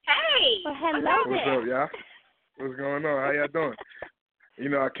 Hey. Well, hello there. What's up, y'all? What's going on? How y'all doing? You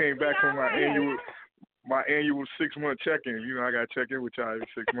know, I came back from my annual 6-month check-in. You know, I got to check in with y'all every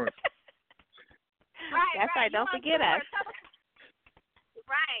 6 months. That's right. Don't forget us.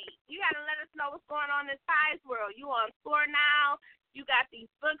 Right. You got to let us know what's going on in Ty's world. You on tour now. You got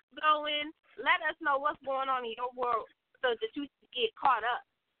these books going. Let us know what's going on in your world so that you get caught up.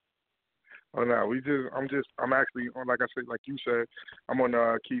 Oh no, I'm actually on, like I said, like you said, I'm on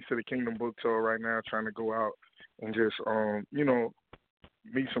Keys to the Kingdom book tour right now, trying to go out and just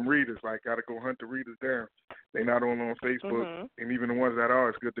meet some readers. Like, gotta go hunt the readers down. They're not on Facebook, and even the ones that are,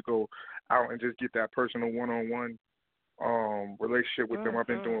 it's good to go out and just get that personal one-on-one relationship with them. I've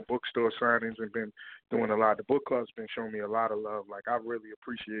been doing bookstore signings and been doing a lot. The book club's been showing me a lot of love. Like, I really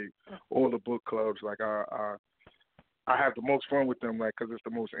appreciate all the book clubs. Like, I have the most fun with them, like, because it's the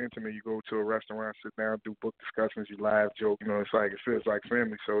most intimate. You go to a restaurant, sit down, do book discussions, you laugh, joke. You know, it's like, it feels like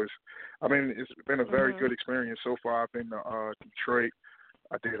family. So it's been a very good experience so far. I've been to Detroit.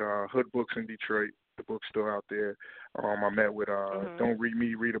 I did Hood Books in Detroit, the bookstore out there. I met with Don't Read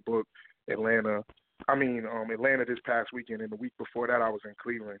Me, Read a Book, Atlanta this past weekend, and the week before that I was in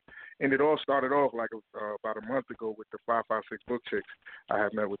Cleveland. And it all started off like about a month ago with the 556 Book Chicks. I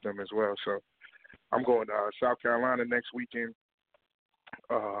had met with them as well. So I'm going to South Carolina next weekend,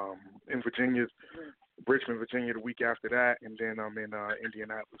 in Virginia, Richmond, Virginia the week after that, and then I'm in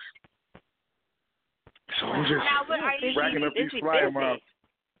Indianapolis. So I'm just racking up these flyer miles.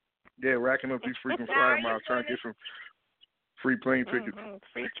 Yeah, racking up these freaking flyer miles, trying to get some free plane tickets.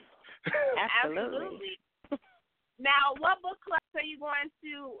 Absolutely. Now, what book clubs are you going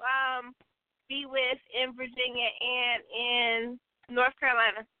to be with in Virginia and in North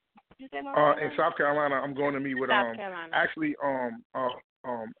Carolina? Did you say North Carolina? In South Carolina, I'm going to meet with actually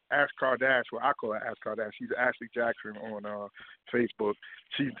Ash Kardash. Well, I call her Ash Kardash. She's Ashley Jackson on Facebook.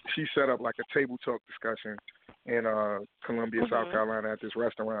 She set up like a table talk discussion in Columbia, South Carolina, at this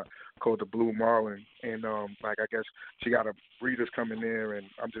restaurant called the Blue Marlin. And like I guess she got a readers coming there, and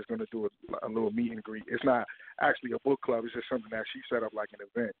I'm just going to do a little meet and greet. It's not actually a book club. It's just something that she set up like an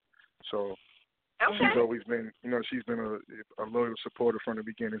event. So. Okay. She's always been, she's been a loyal supporter from the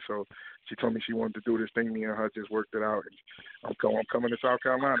beginning. So she told me she wanted to do this thing. Me and her just worked it out. And I'm coming to South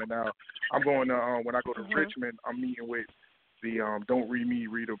Carolina now. I'm going to when I go to Richmond. I'm meeting with the Don't Read Me,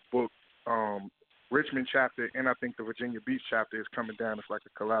 Read a Book Richmond chapter, and I think the Virginia Beach chapter is coming down. It's like a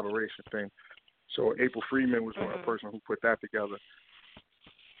collaboration thing. So April Freeman was one person who put that together.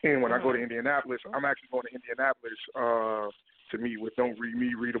 And when I go to Indianapolis, I'm actually going to Indianapolis to meet with Don't Read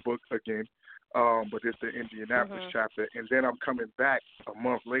Me, Read a Book again. But it's the Indianapolis chapter, and then I'm coming back a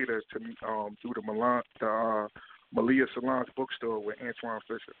month later to do the Malia Salon's bookstore with Antoine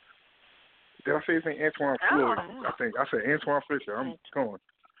Fisher. Did I say his name? Antoine Floyd? I think I said Antoine Fisher. I'm going.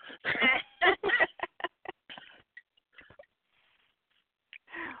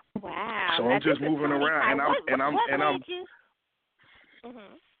 Wow. So I'm just moving around, and I'm.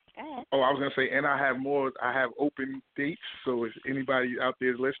 Oh, I was gonna say, and I have open dates. So if anybody out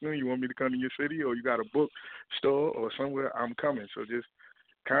there is listening, you want me to come to your city, or you got a bookstore or somewhere, I'm coming. So just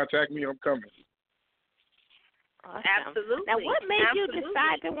contact me. I'm coming. Awesome. Absolutely. Now, what made you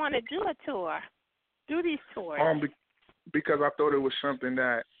decide to want to do a tour? Do these tours? Because I thought it was something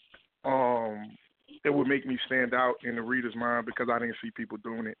that it would make me stand out in the reader's mind because I didn't see people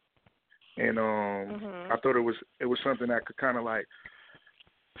doing it, and I thought it was something that could kind of like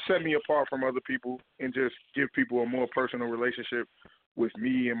set me apart from other people and just give people a more personal relationship with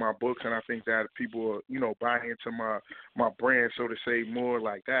me and my books. And I think that people are, buying into my brand, so to say, more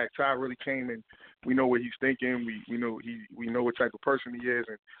like that. Ty really came and we know what he's thinking. We know what type of person he is.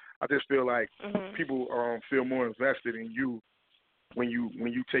 And I just feel like people feel more invested in you when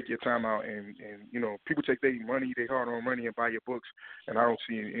you take your time out and people take their money, their hard-earned money and buy your books. And I don't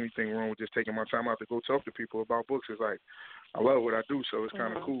see anything wrong with just taking my time out to go talk to people about books. It's like, I love what I do, so it's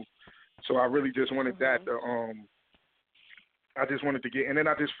kind of cool. So I really just wanted that to, I just wanted to get, and then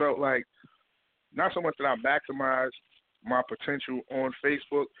I just felt like, not so much that I maximized my potential on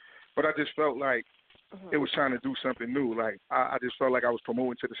Facebook, but I just felt like it was trying to do something new. Like, I just felt like I was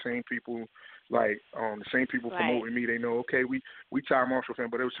promoting to the same people, like, the same people promoting me. They know, okay, we Ty Marshall fan,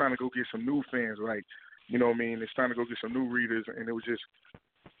 but it was trying to go get some new fans, like, you know what I mean? It's trying to go get some new readers, and it was just,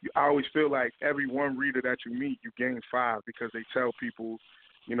 I always feel like every one reader that you meet, you gain 5 because they tell people,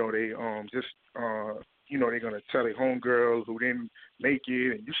 they they're gonna tell their homegirl who didn't make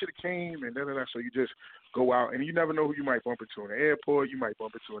it, and you should have came, and da. So you just go out, and you never know who you might bump into in the airport, you might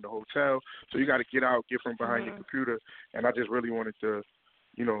bump into in the hotel. So you got to get out, get from behind your computer, and I just really wanted to,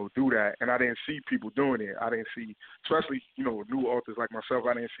 do that. And I didn't see people doing it. I didn't see, especially, new authors like myself,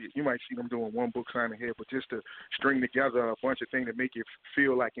 I didn't see it. You might see them doing one book signing here, but just to string together a bunch of things to make it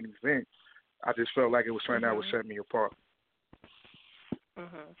feel like an event, I just felt like it was something that would set me apart.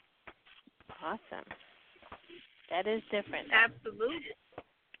 Awesome. That is different. Absolutely.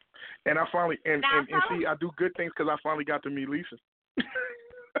 And I finally, and see, I do good things because I finally got to meet Lissha.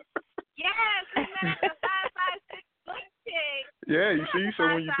 Yes, we met at the 556 book thing. Yeah, you see, so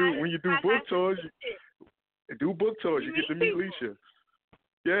when you do book tours, you get to meet Lissha.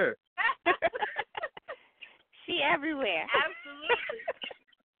 Yeah. She everywhere. Absolutely.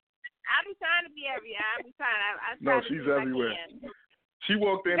 I be trying to be everywhere. I be trying. No, she's everywhere. She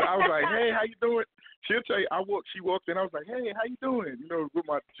walked in. I was like, "Hey, how you doing?" She'll tell you. She walked in. I was like, "Hey, how you doing?" With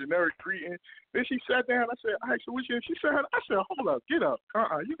my generic greeting. Then she sat down. I said, "All right, so what's your?" She said, "I said, hold up, get up.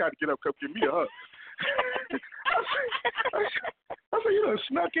 You got to get up, come give me a hug." I said, "You done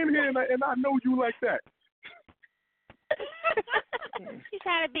snuck in here, and I know you like that." She's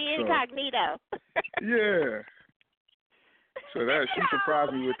trying to be incognito. Yeah. So she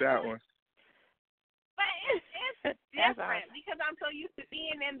surprised me with that one. But it's different because I'm so used to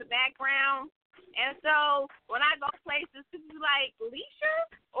being in the background. And so when I go places, people be like, Lissha?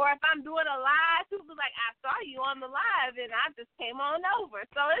 Or if I'm doing a live, people be like, I saw you on the live and I just came on over.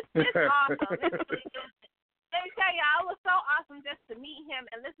 So it's awesome. Let me tell you, it was so awesome just to meet him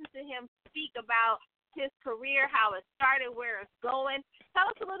and listen to him speak about his career, how it started, where it's going.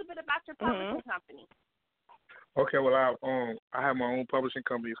 Tell us a little bit about your publishing company. Okay, well, I have my own publishing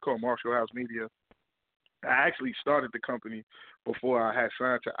company. It's called Marshall House Media. I actually started the company before I had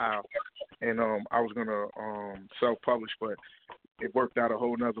signed to OWL, and I was gonna self-publish, but it worked out a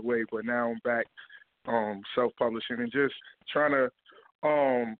whole nother way. But now I'm back self-publishing and just trying to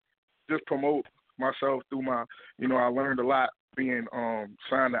just promote myself through my, I learned a lot being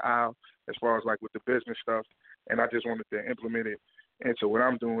signed to OWL as far as like with the business stuff, and I just wanted to implement it into what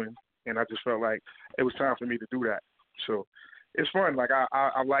I'm doing, and I just felt like it was time for me to do that. So it's fun. Like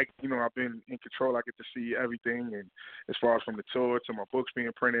I like, I've been in control. I get to see everything, and as far as from the tour to my books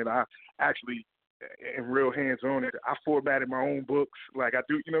being printed, I actually am real hands-on. I formatted my own books. Like I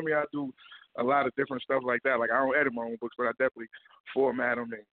do, I do a lot of different stuff like that. Like I don't edit my own books, but I definitely format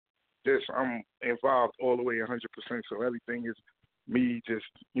them, and just I'm involved all the way 100%. So everything is me just,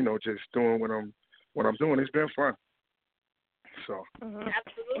 just doing what I'm doing. It's been fun. So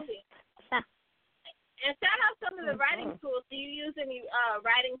Absolutely. And shout out some of the writing tools. Do you use any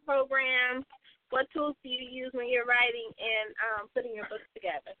writing programs? What tools do you use when you're writing and putting your books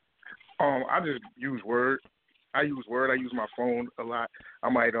together? I just use Word. I use my phone a lot. I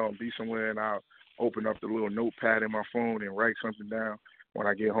might be somewhere and I'll open up the little notepad in my phone and write something down. When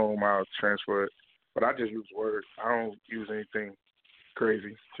I get home, I'll transfer it. But I just use Word. I don't use anything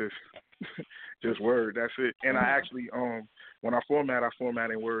crazy. Just Word. That's it. And I actually when I format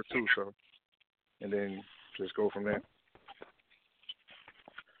in Word too. So. And then just go from there.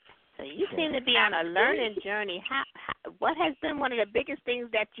 So you seem to be on a learning journey. What has been one of the biggest things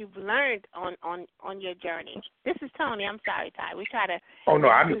that you've learned on your journey? This is Toni. I'm sorry, Ty. We try to. Oh no,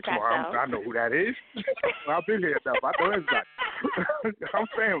 I know who that is. I've been here enough. I know everybody. I'm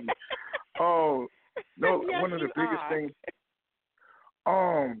family. Oh no, yes, one of the biggest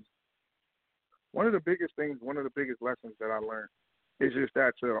things. One of the biggest lessons that I learned is just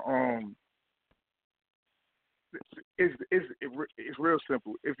that it's real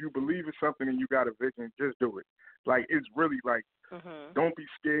simple. If you believe in something and you got a vision, just do it. Like it's really like, don't be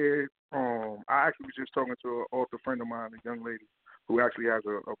scared. I actually was just talking to an author friend of mine, a young lady who actually has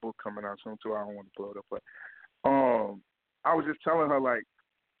a book coming out soon too. I don't want to blow it up, but I was just telling her like,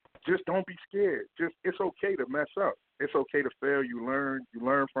 just don't be scared. Just it's okay to mess up. It's okay to fail. You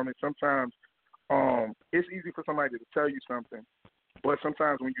learn from it. Sometimes it's easy for somebody to tell you something, but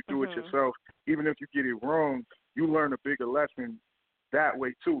sometimes when you do it yourself, even if you get it wrong, you learn a bigger lesson that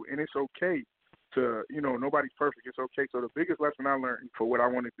way too. And it's okay to, nobody's perfect. It's okay. So the biggest lesson I learned for what I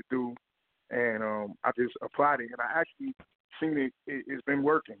wanted to do, and I just applied it, and I actually seen it's been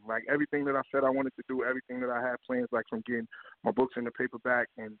working. Like everything that I said I wanted to do, everything that I had plans, like from getting my books in the paperback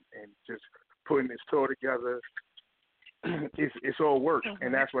and just putting this tour together, it's all work,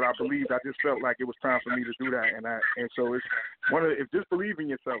 and that's what I believed. I just felt like it was time for me to do that, and so it's if just believe in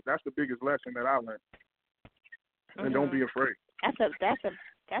yourself. That's the biggest lesson that I learned. And don't be afraid. That's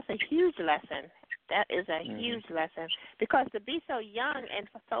a huge lesson. That is a huge lesson, because to be so young and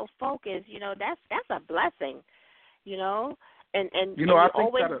so focused, that's a blessing, and I think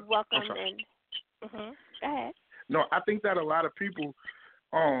always that welcome. And go ahead. No, I think that a lot of people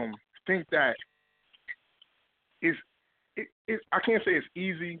think that I can't say it's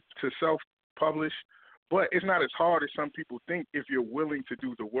easy to self-publish, but it's not as hard as some people think if you're willing to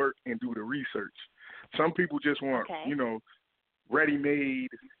do the work and do the research. Some people just want, ready-made,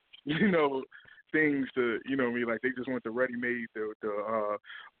 things to, like they just want the ready-made, the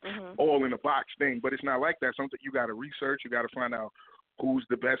all-in-a-box thing. But it's not like that. Something you got to research. You got to find out who's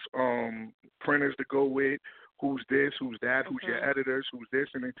the best printers to go with, who's this, who's that, who's your editors, who's this,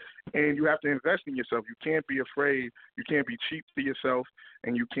 and you have to invest in yourself. You can't be afraid. You can't be cheap to yourself,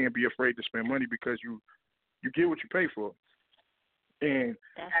 and you can't be afraid to spend money, because you get what you pay for. And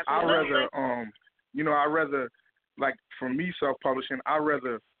I'd rather, like for me self-publishing, I'd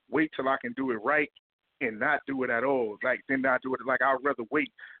rather wait till I can do it right and not do it at all, like then not do it. Like I'd rather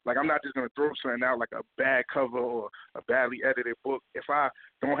wait. Like I'm not just gonna throw something out like a bad cover or a badly edited book. If I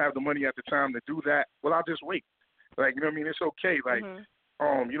don't have the money at the time to do that, well, I'll just wait. Like it's okay. Like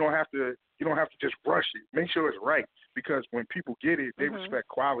you don't have to just rush it. Make sure it's right, because when people get it, they respect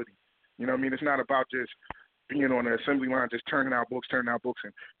quality. It's not about just being on the assembly line, just turning out books and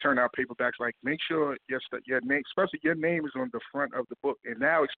turning out paperbacks. Like, make sure your name, especially your name, is on the front of the book. And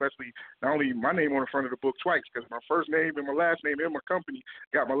now, especially, not only my name on the front of the book twice, because my first name and my last name in my company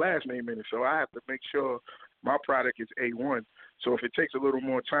got my last name in it. So I have to make sure my product is A1. So if it takes a little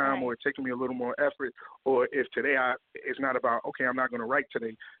more time, or it takes me a little more effort, or if today it's not about, okay, I'm not going to write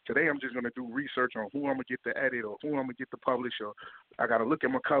today. Today I'm just going to do research on who I'm going to get to edit, or who I'm going to get to publish, or I got to look at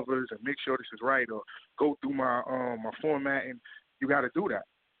my covers and make sure this is right, or go through my my format, and you got to do that.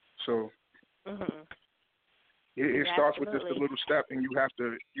 So It starts with just a little step, and you have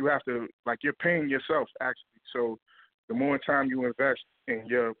to like, you're paying yourself actually. So the more time you invest in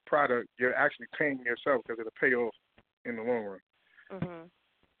your product, you're actually paying yourself because it'll pay off in the long run.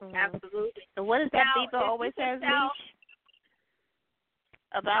 Absolutely. And what is that Diva always says, Leash?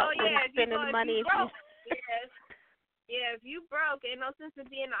 About spending money. If you broke, ain't no sense in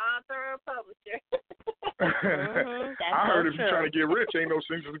being an author or publisher. I heard if you're trying to get rich, ain't no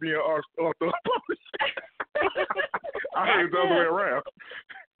sense in being an author or publisher. I heard it the other way around.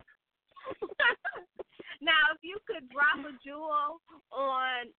 Now, if you could drop a jewel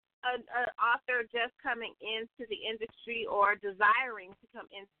on an author just coming into the industry or desiring to come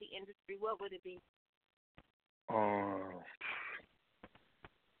into the industry, what would it be?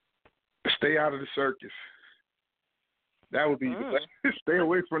 Stay out of the circus. That would be the best. Stay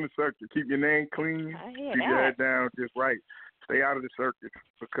away from the circus. Keep your name clean. Keep your head down just right. Stay out of the circus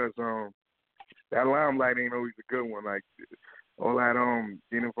because that limelight ain't always a good one. Like all that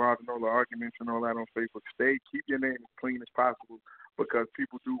getting involved in all the arguments and all that on Facebook. Keep your name as clean as possible because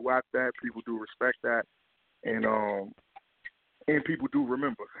people do watch that, people do respect that, and people do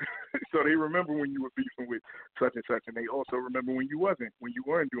remember. So they remember when you were beefing with such and such, and they also remember when you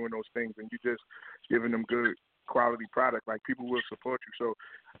weren't doing those things, and you just giving them good quality product. Like, people will support you. So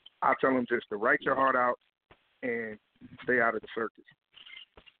I tell them just to write your heart out and stay out of the circus.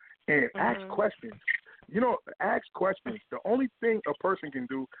 And ask questions. Ask questions. The only thing a person can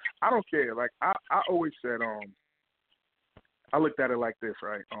do, I don't care. Like, I always said, I looked at it like this,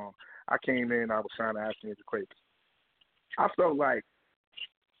 right? I came in, I was trying to ask me the questions. I felt like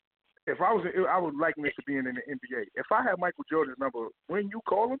if I would liken this to being in the NBA. If I had Michael Jordan's number, wouldn't you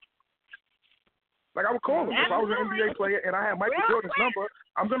call him? Like, I would call him. If I was an NBA player and I had Michael Jordan's number,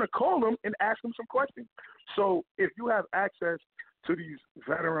 I'm going to call him and ask him some questions. So if you have access to these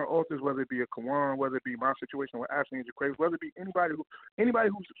veteran authors, whether it be a Kawan, whether it be my situation with Ashley and Jaquavius, whether it be anybody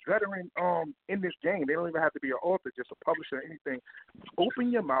who's veteran in this game, they don't even have to be an author, just a publisher or anything.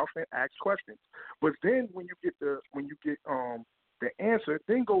 Open your mouth and ask questions. But then when you get the answer,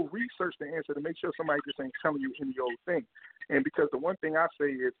 then go research the answer to make sure somebody just ain't telling you any old thing. And because the one thing I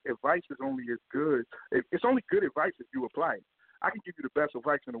say is advice is only as good. It's only good advice if you apply it. I can give you the best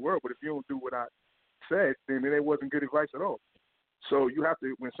advice in the world, but if you don't do what I said, then it wasn't good advice at all. So you have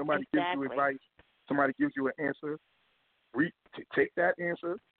to, when somebody gives you advice, somebody gives you an answer, take that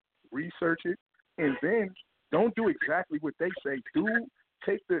answer, research it, and then don't do exactly what they say.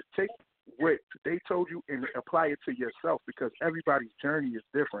 Take what they told you and apply it to yourself, because everybody's journey is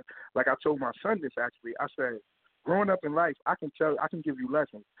different. Like I told my son this actually. I said, growing up in life, I can give you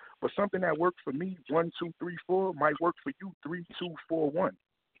lessons, but something that worked for me 1, 2, 3, 4 might work for you 3, 2, 4, 1.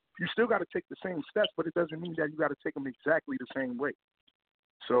 You still got to take the same steps, but it doesn't mean that you got to take them exactly the same way.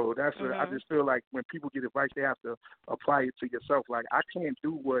 So that's I just feel like when people get advice, they have to apply it to yourself. Like, I can't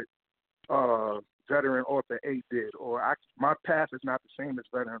do what veteran author A did, or my path is not the same as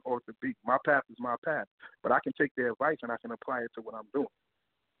veteran author B. My path is my path, but I can take their advice and I can apply it to what I'm doing.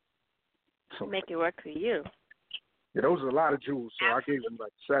 So make it work for you. Yeah, those are a lot of jewels, so I gave them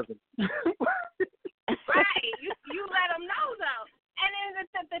like 7. Right, you let them know though. And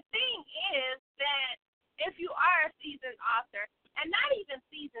then the thing is that if you are a seasoned author, and not even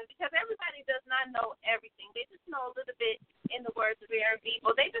seasoned, because everybody does not know everything. They just know a little bit, in the words of Aaron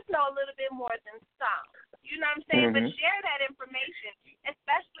people. They just know a little bit more than some. You know what I'm saying? But share that information,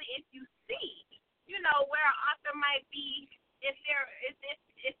 especially if you see, where an author might be, if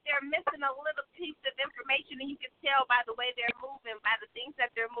they're missing a little piece of information, and you can tell by the way they're moving, by the things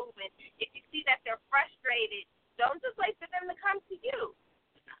that they're moving. If you see that they're frustrated, don't just wait for them to come to you.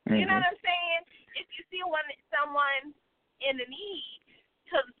 You know what I'm saying? If you see someone in the need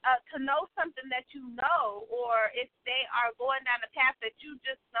to know something that you know, or if they are going down a path that you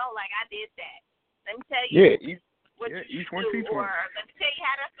just know, like, I did that. Let me tell you what you do, or let me tell you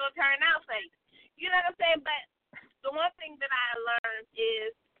how that's going to turn out for you. You know what I'm saying? But the one thing that I learned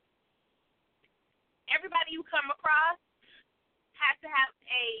is everybody you come across has to have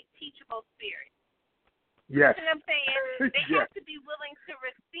a teachable spirit. Yes. You know what I'm saying? They have to be willing to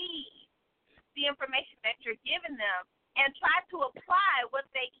receive the information that you're giving them and try to apply what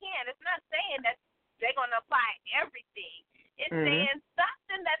they can. It's not saying that they're going to apply everything. It's saying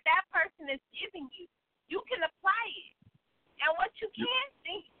something that person is giving you, you can apply it. And what you can't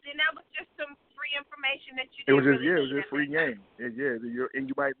think, then that was just some free information that you didn't really need. It was just free game. And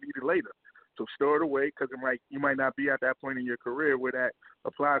you might need it later. So store it away, because you might not be at that point in your career where that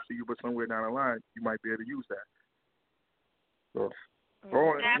applies to you, but somewhere down the line you might be able to use that. So,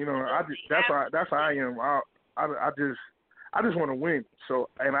 that's how I am. I just want to win. So,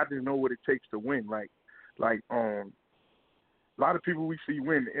 and I just know what it takes to win. Like Like, a lot of people we see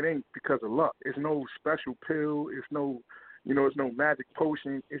win, it ain't because of luck. It's no special pill. It's no, it's no magic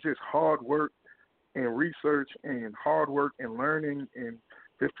potion. It's just hard work and research and hard work and learning and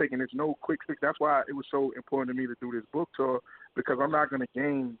just taking. It's no quick fix. That's why it was so important to me to do this book tour, because I'm not going to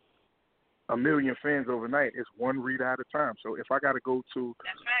gain 1 million fans overnight. It's one reader at a time. So if I got to go to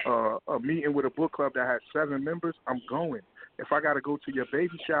a meeting with a book club that has 7 members, I'm going. If I got to go to your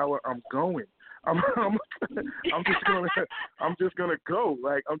baby shower, I'm going. I'm just gonna go.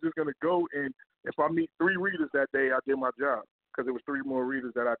 Like, I'm just gonna go, and if I meet 3 readers that day, I did my job, because it was 3 more readers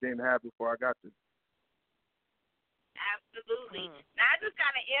that I didn't have before I got there. Absolutely. Now, I just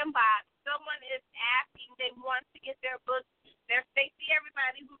got an inbox. Someone is asking, they want to get their books. They see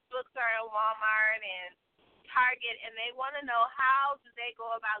everybody whose books are in Walmart and Target, and they want to know, how do they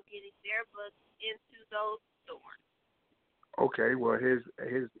go about getting their books into those stores? Okay, well, here's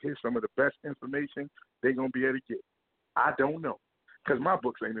some of the best information they're going to be able to get. I don't know, because my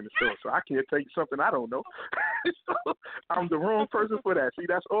books ain't in the store, so I can't tell you something I don't know. So I'm the wrong person for that. See,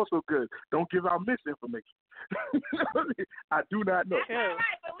 that's also good. Don't give out misinformation. I do not know. That's all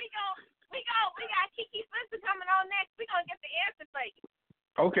right, but we got KiKi Swinson coming on next. We're going to get the answer for you.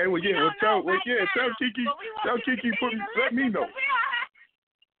 Okay, well, yeah, tell KiKi, let me know. We don't have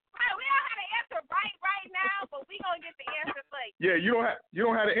the answer right now, but we're going to get the answer for you. Yeah, you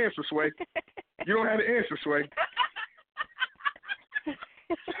don't have the answer, Sway. You don't have the answer, Sway. We're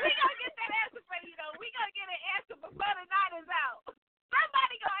going to get that answer for you, though. We're going to get an answer before the night is out.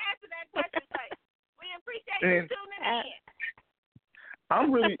 Somebody going to answer that question for you. We appreciate you tuning in. I'm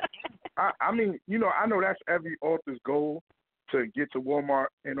really, I mean, I know that's every author's goal, to get to Walmart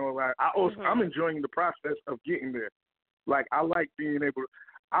and all that. I'm enjoying the process of getting there. Like, I like being able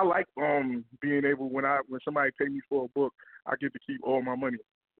when somebody pay me for a book, I get to keep all my money.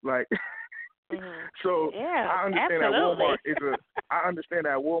 Like, so yeah, I understand absolutely.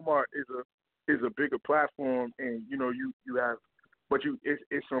 that Walmart is a bigger platform, and you have, but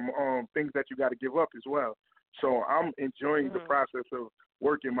it's some things that you got to give up as well. So I'm enjoying the process of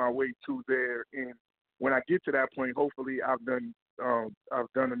working my way to there, and when I get to that point, hopefully I've done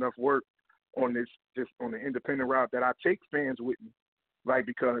enough work on this, just on the independent route, that I take fans with me, like,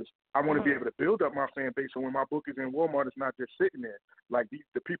 because I want to be able to build up my fan base. So when my book is in Walmart, it's not just sitting there. Like,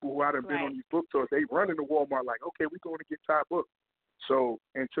 the people who I've been on these book tours, they run into Walmart like, okay, we're going to get Ty book. So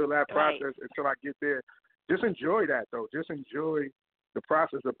until that process, until I get there, just enjoy that, though. Just enjoy the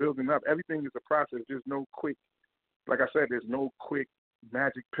process of building up. Everything is a process. There's no quick, like I said, there's no quick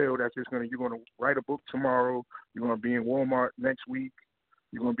magic pill that's just you're going to write a book tomorrow, you're going to be in Walmart next week,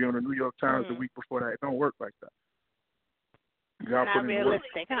 you're going to be on the New York Times the week before that. It don't work like that. You got to put in the work.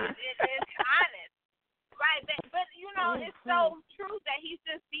 Realistic, huh? It's honest. Right, but it's so true that he's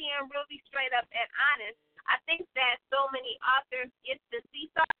just being really straight up and honest. I think that so many authors get the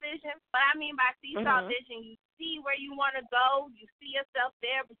seesaw vision. What I mean by seesaw vision, you see where you want to go, you see yourself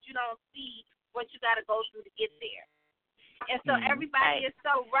there, but you don't see what you got to go through to get there. And so everybody is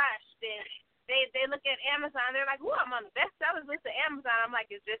so rushed, and they look at Amazon, they're like, "Ooh, I'm on the bestsellers list of Amazon." I'm like,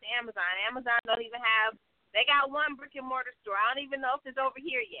 it's just Amazon. Amazon don't even have, they got one brick and mortar store. I don't even know if it's over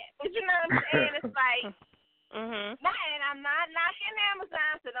here yet. But you know what I'm saying? It's like, and I'm not knocking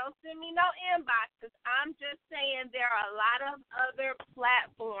Amazon, so don't send me no inboxes. I'm just saying there are a lot of other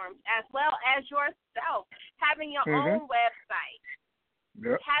platforms, as well as yourself, having your own website.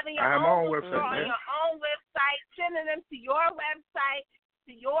 Yep. Having your own website, your own website, sending them to your website,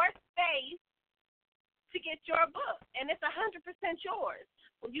 to your space, to get your book, and it's 100% yours.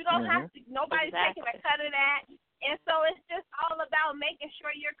 Well, you don't have to. Nobody's taking a cut of that, and so it's just all about making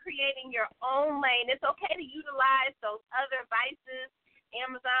sure you're creating your own lane. It's okay to utilize those other vices,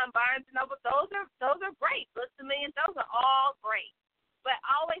 Amazon, Barnes & Noble. Those are great. Books a Million. Those are all great, but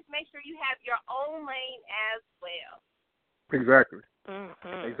always make sure you have your own lane as well. Exactly.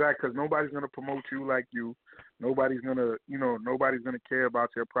 Exactly, because nobody's gonna promote you like you. Nobody's gonna care about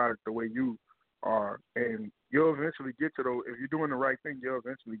your product the way you are, and you'll eventually get to those. If you're doing the right thing, you'll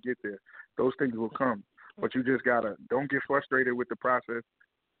eventually get there. Those things will come, but you just don't get frustrated with the process,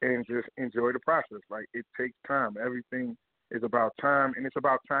 and just enjoy the process. Like, it takes time. Everything is about time, and it's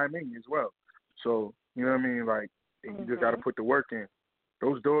about timing as well. So, you know what I mean? Like, you just got to put the work in.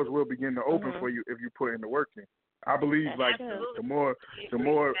 Those doors will begin to open for you if you put in the work in. I believe, like, the more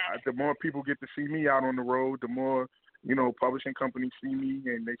people get to see me out on the road, the more, publishing companies see me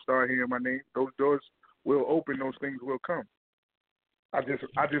and they start hearing my name, those doors will open, those things will come. I just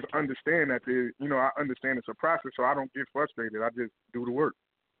understand that I understand it's a process, so I don't get frustrated. I just do the work.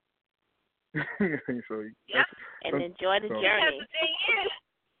 And enjoy the journey. Because the thing is,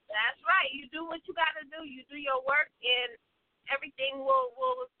 that's right. You do what you got to do. You do your work, and everything will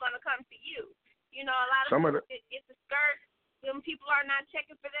going to come to you. You know, a lot of people get discouraged when people are not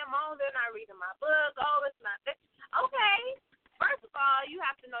checking for them. Oh, they're not reading my book. Oh, it's not this. Okay, first of all, you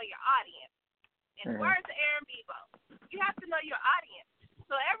have to know your audience. And words of Aaron Bebo, you have to know your audience.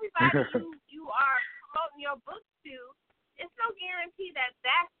 So everybody you are promoting your book to, it's no guarantee that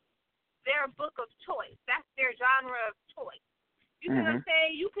that's their book of choice. That's their genre of choice. You know what I'm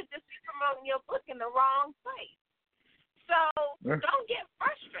saying? You could just be promoting your book in the wrong place. So don't get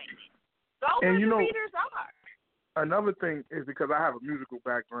frustrated. Go where the readers are. Another thing is because I have a musical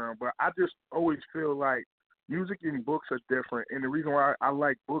background, but I just always feel like music and books are different. And the reason why I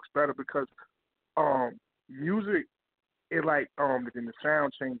like books better because music, it like then the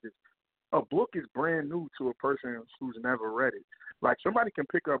sound changes. A book is brand new to a person who's never read it. Like somebody can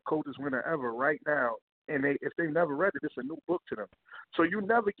pick up Coldest Winter Ever right now, and if they've never read it, it's a new book to them. So you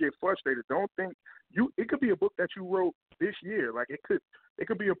never get frustrated. Don't think it could be a book that you wrote this year. Like it could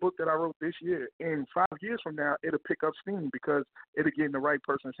be a book that I wrote this year. And 5 years from now, it'll pick up steam because it'll get in the right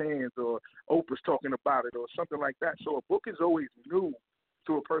person's hands, or Oprah's talking about it, or something like that. So a book is always new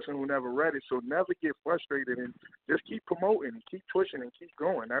to a person who never read it. So never get frustrated and just keep promoting and keep pushing and keep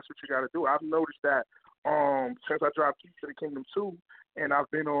going. That's what you got to do. I've noticed that since I dropped Key to the Kingdom 2 and I've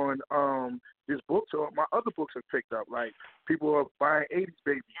been on this book tour, my other books have picked up. Like people are buying 80s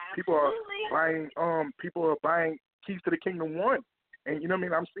Baby. People are buying Keys to the Kingdom 1. And you know what I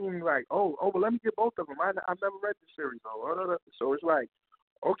mean? I'm seeing like, but let me get both of them. I've never read this series. So it's like,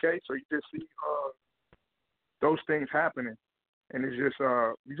 okay, so you just see those things happening. And it's just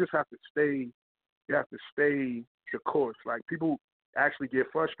you just have to stay the course. Like people actually get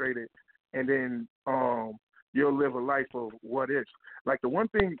frustrated, and then you'll live a life of what is. Like the one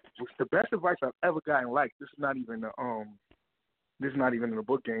thing, the best advice I've ever gotten in life. This is not even in the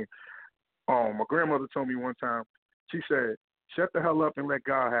book game. My grandmother told me one time. She said, "Shut the hell up and let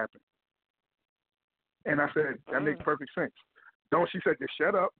God happen." And I said, that makes perfect sense. She said, just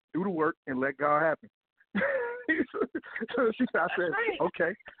shut up, do the work, and let God happen. So I said,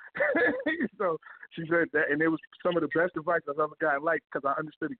 okay. So she said that, and it was some of the best advice I've ever gotten in life because I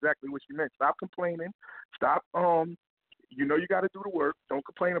understood exactly what she meant. Stop complaining. Stop. You got to do the work. Don't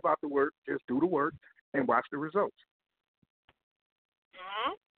complain about the work. Just do the work and watch the results.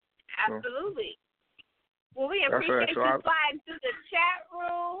 Absolutely. Well, we appreciate you sliding through the chat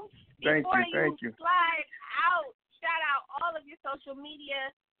room. Thank you. Slide out, shout out all of your social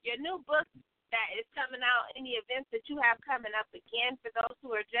media, your new book that is coming out, any events that you have coming up again for those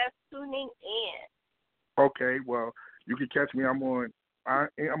who are just tuning in. Okay, well, you can catch me. I'm on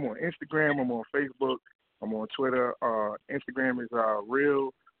Instagram. I'm on Facebook. I'm on Twitter. Instagram is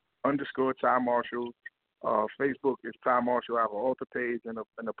real_Ty Marshall. Facebook is Ty Marshall. I have an author page and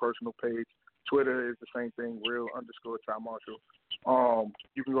a personal page. Twitter is the same thing, real_Ty Marshall.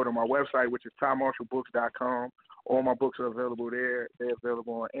 You can go to my website, which is tymarshallbooks.com. All my books are available there. They're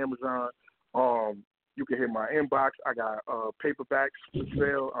available on Amazon. You can hit my inbox. I got paperbacks for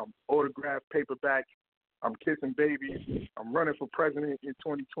sale. Autographed paperbacks. I'm kissing babies. I'm running for president in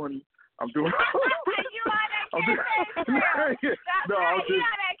 2020. I'm doing.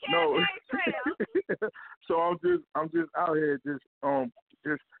 So I'm just out here just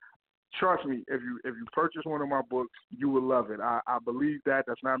trust me. If you purchase one of my books, you will love it. I believe that.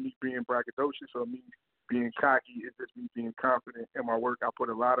 That's not me being braggadocious or me being cocky. It's just me being confident in my work. I put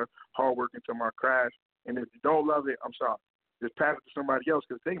a lot of hard work into my craft, and if you don't love it, I'm sorry. Just pass it to somebody else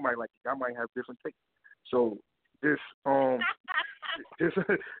because they might like it. I might have different tastes. So just find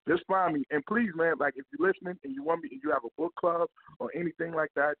me. And please, man, like if you're listening and you want me, and you have a book club or anything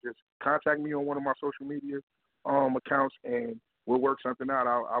like that, just contact me on one of my social media accounts, and we'll work something out.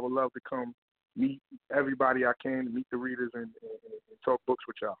 I would love to come meet everybody I can, meet the readers, and talk books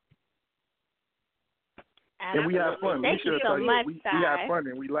with y'all. And we have fun. Thank you so much, we have fun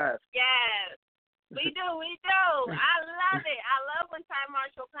and we laugh. Yes, we do. I love it. I love when Ty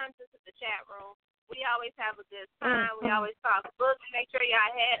Marshall comes into the chat room. We always have a good time. We always talk books. Make sure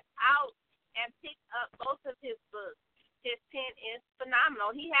y'all head out and pick up both of his books. His pen is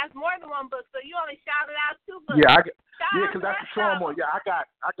phenomenal. He has more than one book, so you only shouted out 2 books. Yeah, because that's the promo. Yeah, I got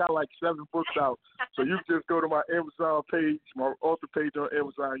like 7 books out. So you just go to my Amazon page, my author page on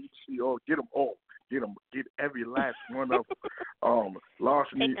Amazon. You can see, get them all. Get every last one of them.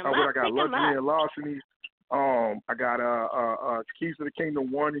 Larceny. I got Luxury and Larceny. I got Keys to the Kingdom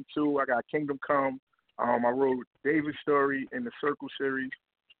 1 and 2. I got Kingdom Come. I wrote David's Story in the Circle series.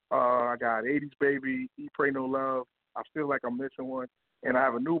 I got 80s Baby, Eat, Pray, No Love. I feel like I'm missing one. And I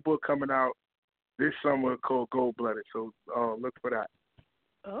have a new book coming out this summer called Gold Blooded. So look for that.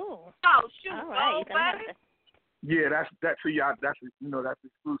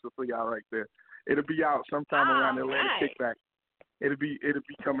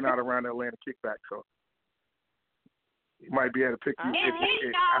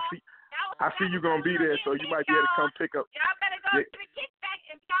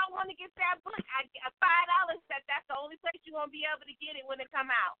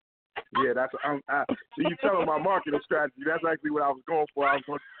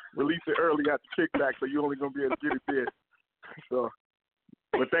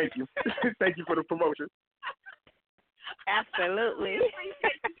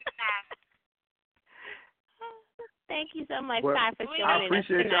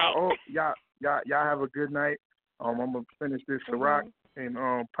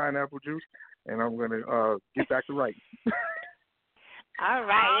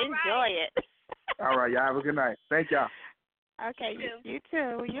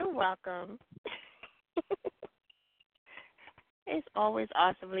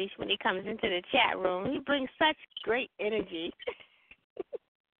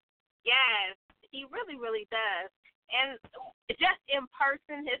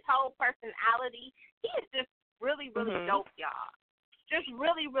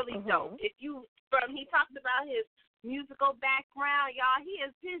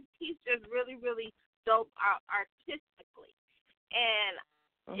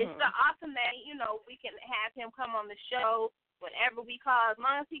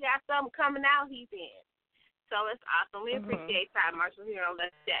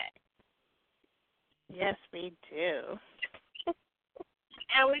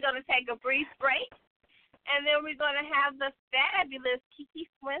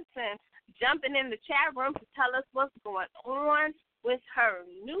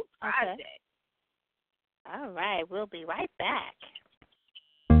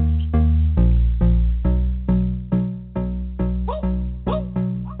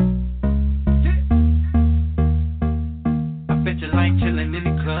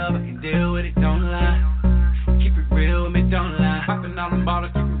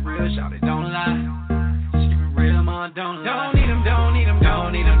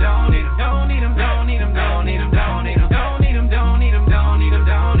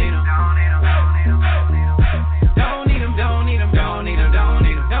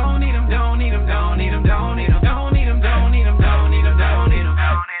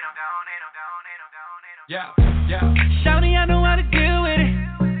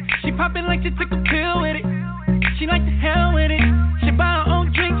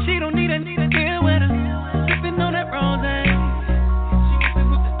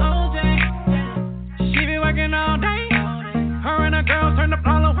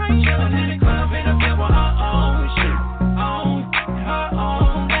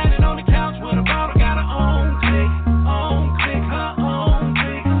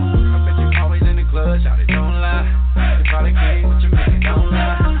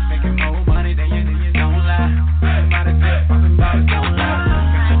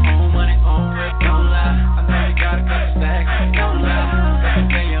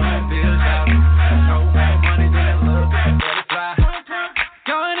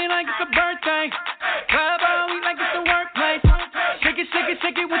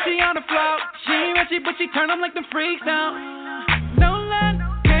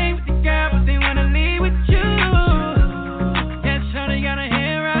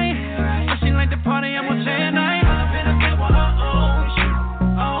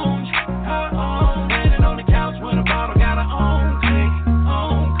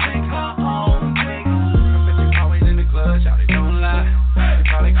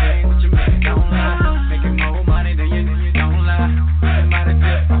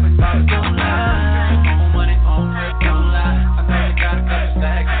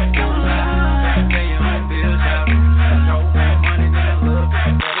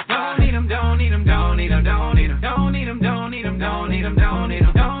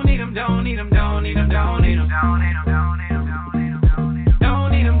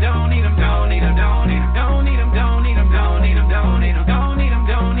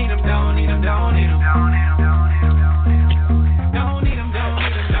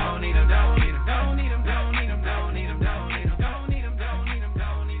 need him, don't need him, don't need him, don't need him, don't need him, don't need him, don't need him,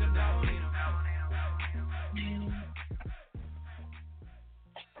 don't need him, don't need him.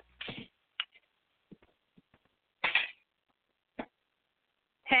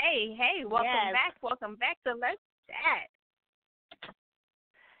 Hey, welcome back to Let's Chat.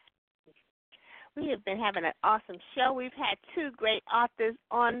 We have been having an awesome show. We've had two great authors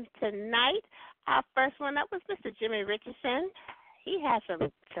on tonight. Our first one up was Mr. Jimmy Richardson. he has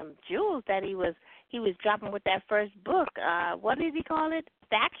some jewels that he was dropping with that first book. What did he call it?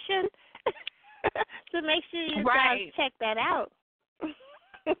 Faction. So make sure you guys check that out.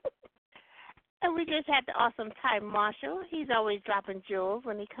 And we just had the awesome Ty Marshall. He's always dropping jewels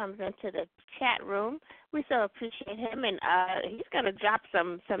when he comes into the chat room. We so appreciate him, and he's gonna drop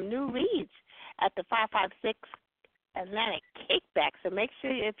some new reads at the 556 Atlantic Kickback. So make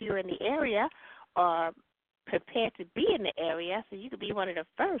sure if you're in the area or prepared to be in the area, so you could be one of the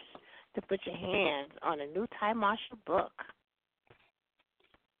first to put your hands on a new Ty Marshall book.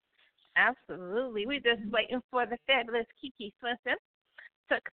 Absolutely. We're just waiting for the fabulous KiKi Swinson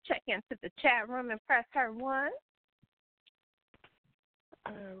to check into the chat room and press her 1.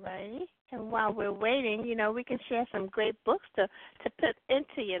 All righty. And while we're waiting, we can share some great books to put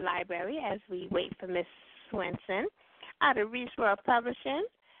into your library as we wait for Miss Swinson. Out of Reese World Publishing,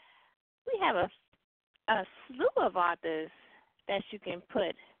 we have a slew of authors that you can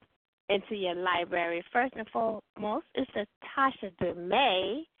put into your library. First and foremost is the Tasha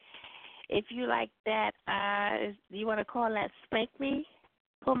DeMay. If you like that, you want to call that Spank Me,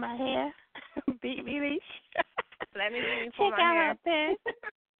 Pull My Hair, Beat Me Leash? Let me pull my hair. Check out our pen.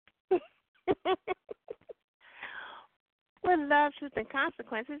 With Love, Truth, and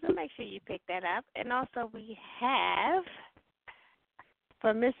Consequences, so make sure you pick that up. And also we have,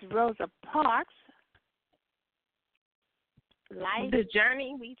 for Miss Rosa Parks, Life. The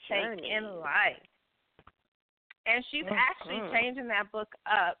Journey We Take in Life. And she's actually changing that book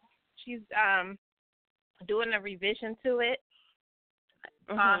up. She's doing a revision to it.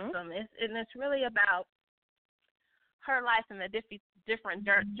 Awesome. It's really about her life and the different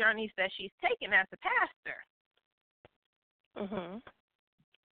journeys that she's taken as a pastor.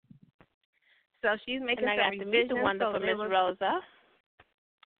 So she's making some revisions. And I got to meet the wonderful Miss Rosa.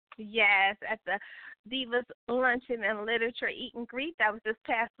 Yes, at the Divas Luncheon and Literature Eat and Greet. That was this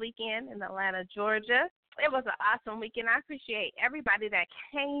past weekend in Atlanta, Georgia. It was an awesome weekend. I appreciate everybody that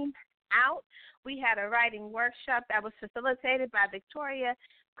came out. We had a writing workshop that was facilitated by Victoria,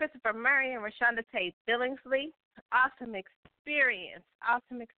 Christopher Murray, and Rashonda Tate Billingsley. Awesome experience.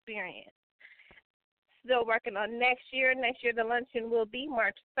 Still working on next year. Next year the luncheon will be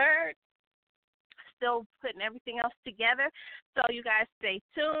March 3rd. Still putting everything else together. So you guys stay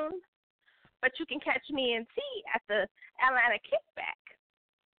tuned. But you can catch me and T at the Atlanta Kickback.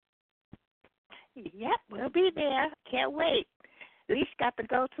 Yep, we'll be there. Can't wait. Leash got to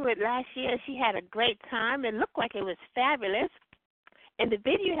go to it last year. She had a great time. It looked like it was fabulous. And the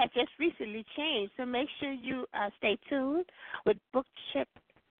video had just recently changed, so make sure you stay tuned with Book Chick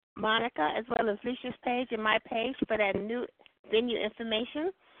Monica as well as Leisha's page and my page for that new venue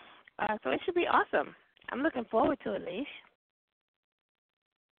information. So it should be awesome. I'm looking forward to it, Leash.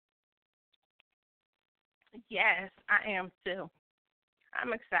 Yes, I am too.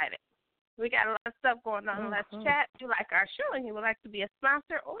 I'm excited. We got a lot of stuff going on. Let's chat. If you like our show and you would like to be a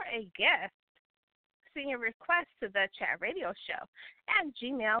sponsor or a guest, send your request to the Chat Radio Show at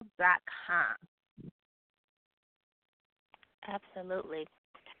gmail.com. Absolutely.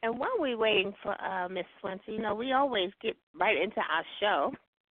 And while we're waiting for Miss Swinson, we always get right into our show.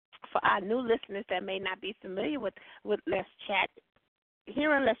 For our new listeners that may not be familiar with Let's Chat,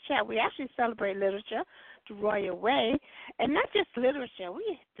 here on Let's Chat, we actually celebrate literature the royal way, and not just literature.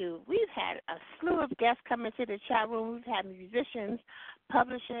 We've had a slew of guests come into the chat room. We've had musicians,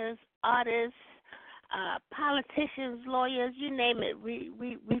 publishers, artists, politicians, lawyers, you name it.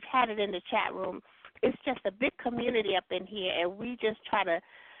 We've had it in the chat room. It's just a big community up in here, and we just try to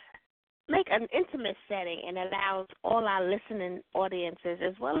make an intimate setting and allows all our listening audiences,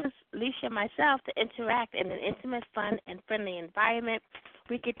 as well as Leisha and myself, to interact in an intimate, fun, and friendly environment.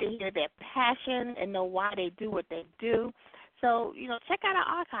 We get to hear their passion and know why they do what they do. So, check out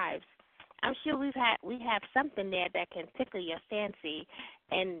our archives. I'm sure we have something there that can tickle your fancy.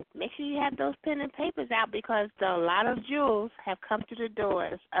 And make sure you have those pen and papers out because a lot of jewels have come to the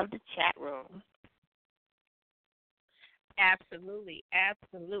doors of the chat room. Absolutely. I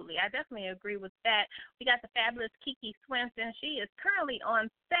definitely agree with that. We got the fabulous KiKi Swinson. She is currently on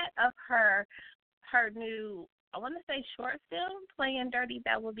set of her new, I want to say, short film, Playing Dirty,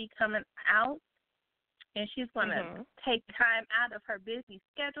 that will be coming out. And she's going to take time out of her busy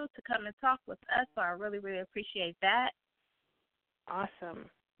schedule to come and talk with us. So I really, really appreciate that. Awesome.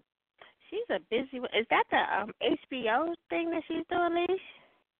 She's a busy one. Is that the HBO thing that she's doing, Leash?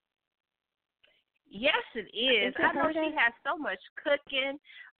 Yes, it is. I know she has so much cooking.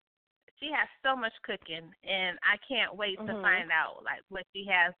 And I can't wait to find out what she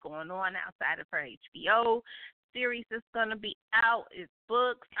has going on outside of her HBO series that's going to be out. It's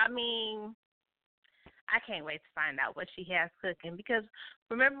books. I mean, I can't wait to find out what she has cooking, because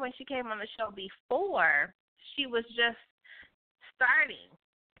remember when she came on the show before, she was just starting.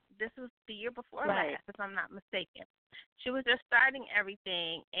 This was the year before last, if I'm not mistaken. She was just starting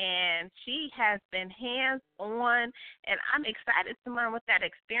everything, and she has been hands-on, and I'm excited to learn what that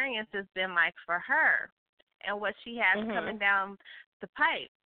experience has been like for her and what she has coming down the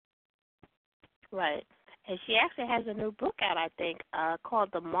pipe. Right. And she actually has a new book out, I think, called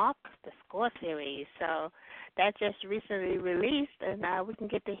The Mark the Score series. So that just recently released, and we can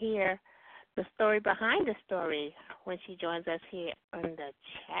get to hear the story behind the story when she joins us here in the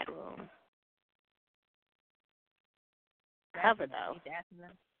chat room. Cover, though.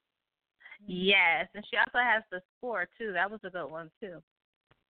 Definitely. Yes, and she also has the score, too. That was a good one, too.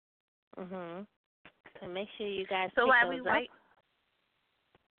 So make sure you guys so pick while those we up. wait,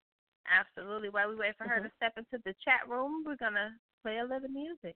 absolutely, while we wait for her to step into the chat room, we're going to play a little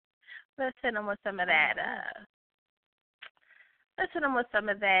music. Let's hit them with some of that,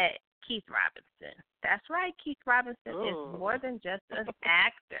 Keith Robinson. That's right, Keith Robinson is more than just an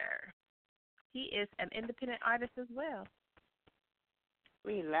actor. He is an independent artist as well.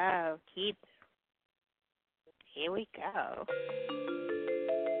 We love Keith. Here we go.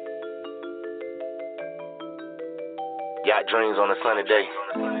 Got dreams on a sunny day.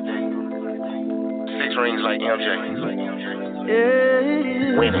 6 rings like MJ.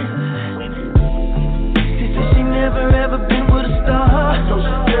 Yeah. Winning. She said she never ever been with a star.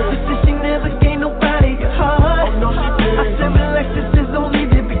 She said she never gave nobody a heart. I said relax, this is only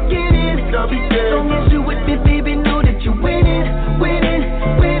the beginning. Long as you with me, baby, know that you're winning, winning,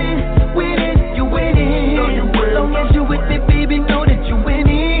 winning, winning, you're winning. Long as you with me, baby, know that you're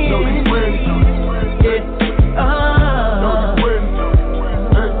winning.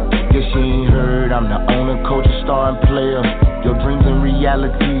 Yeah, she ain't heard, I'm the owner, coach, and starring player. Your dreams and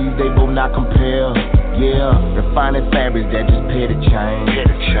reality, they both not compare. Yeah, refining fabrics that just pay the change.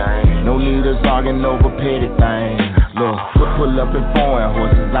 No need us arguing over petty things. Look, pull up in foreign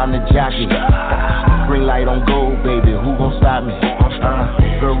horses, I'm the jockey. Green light on gold, baby, who gon' stop me?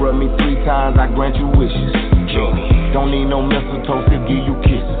 Girl, rub me 3 times, I grant you wishes. Don't need no mistletoe to give you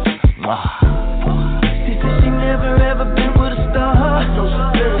kisses. She said she never ever been with a star.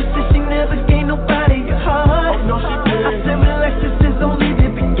 She said she never gave nobody a heart. I said relax, this is only the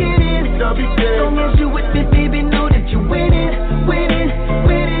beginning. Long as you with me, baby, know that you're winning, winning,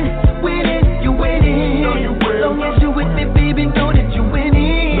 winning, winning, you're winning. Long as you with me, baby, know that you're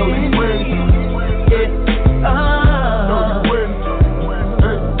winning.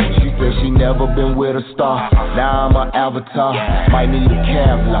 She said she never been with a star. Now I'm an avatar. Might need a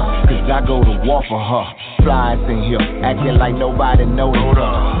Kevlar, cause I go to war for her. Flies in here, acting like nobody noticed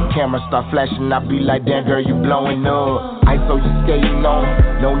her. Camera start flashing, I be like, damn girl, you blowing up. I saw you skating on,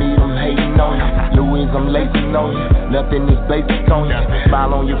 no need I'm hating on you. Louis, I'm lacing on you, nothing is basic on you.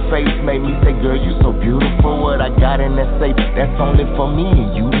 Smile on your face made me say, girl, you so beautiful. What I got in that safe, that's only for me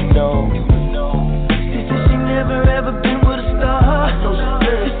and you to know. She said she never ever been with a star.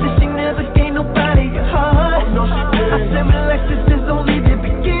 She said she never gave nobody a heart. I said relax, this is only the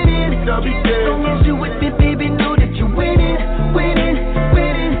beginning. Long as you with me, baby, know that you're winning, winning,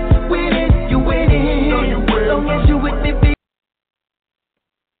 winning, winning, you're winning. Long as you with me, baby.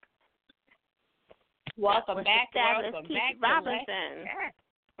 Welcome back, Keith Robinson.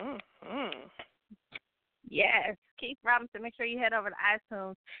 Yes, Keith Robinson. Make sure you head over to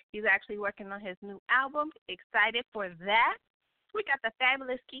iTunes. He's actually working on his new album. Excited for that. We got the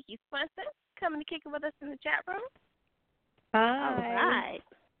fabulous KiKi Swinson coming to kick it with us in the chat room. Hi. All right.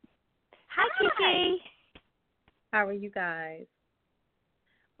 Hi, KiKi. How are you guys?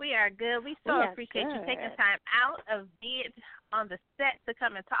 We are good. We so appreciate you taking time out of being on the set to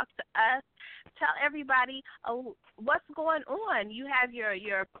come and talk to us. Tell everybody what's going on. You have your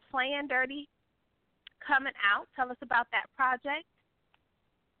Playing Dirty coming out. Tell us about that project.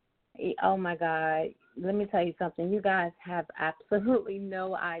 Oh, my God. Let me tell you something. You guys have absolutely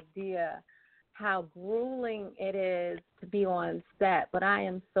no idea how grueling it is to be on set, but I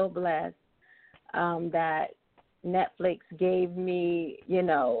am so blessed that Netflix gave me,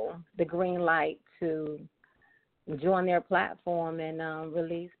 the green light to join their platform and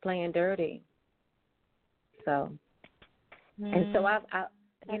release Playing Dirty. So, and so I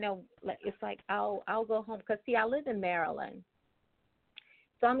it's like I'll go home because I live in Maryland,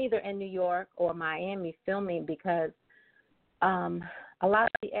 so I'm either in New York or Miami filming because a lot of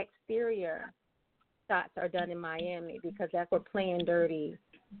the exterior shots are done in Miami because that's where Playing Dirty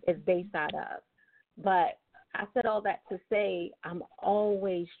is based out of. But I said all that to say I'm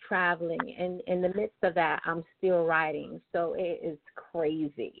always traveling, and in the midst of that, I'm still writing. So it is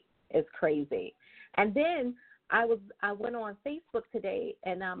crazy. It's crazy. And then I went on Facebook today,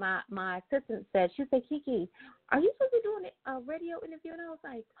 and my assistant said, she said, "KiKi, are you supposed to be doing a radio interview?" And I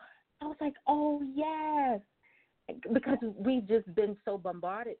was like, "Oh yes," because we've just been so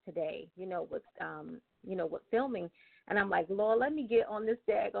bombarded today, with filming. And I'm like, "Lord, let me get on this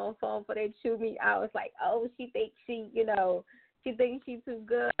daggone phone before they chew me out." It's like, "Oh, she thinks she thinks she's too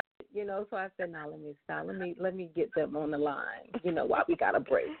good." So I said, "No, let me stop. Let me get them on the line, while we got a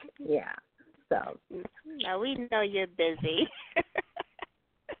break." Yeah. So. No, we know you're busy.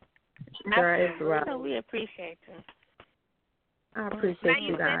 Right. So we appreciate you. I appreciate now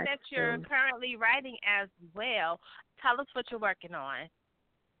you guys. Said that you're currently writing as well. Tell us what you're working on.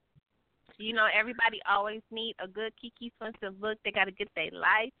 Everybody always need a good KiKi Swinson book. They got to get their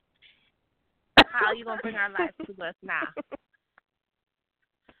life. How are you going to bring our life to us now?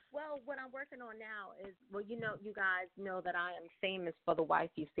 Well, what I'm working on now is, you guys know that I am famous for the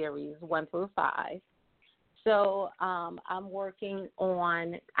Wifey series 1 through 5. So I'm working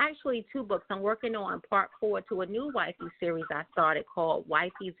on actually 2 books. I'm working on part 4 to a new Wifey series I started called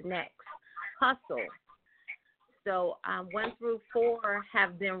Wifey's Next Hustle. So 1 through 4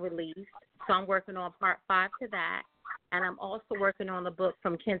 have been released. So I'm working on part 5 to that. And I'm also working on the book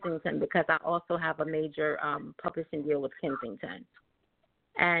from Kensington because I also have a major publishing deal with Kensington.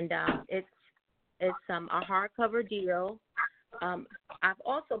 And it's a hardcover deal. I've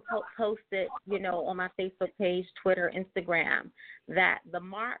also posted, on my Facebook page, Twitter, Instagram, that the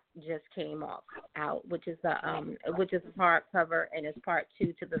Mark just came out, which is a hardcover, and it's part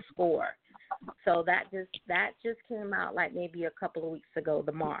 2 to the Score. So that just came out like maybe a couple of weeks ago,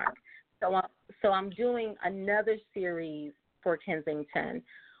 the Mark. So I'm doing another series for Kensington.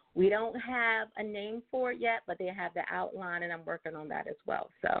 We don't have a name for it yet, but they have the outline, and I'm working on that as well.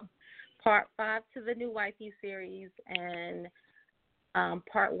 So part 5 to the new Wifey series, and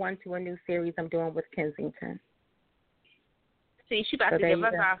part 1 to a new series I'm doing with Kensington. See, she's about to give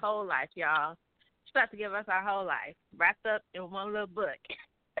us our whole life, y'all. She's about to give us our whole life, wrapped up in one little book.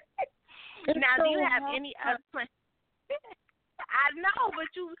 Now, do you have any other plans? I know, but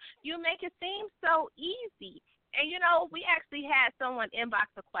you make it seem so easy. And, we actually had someone inbox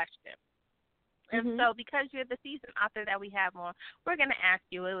a question. And so because you're the seasoned author that we have on, we're going to ask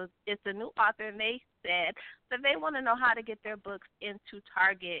you. It's a new author, and they said that they want to know how to get their books into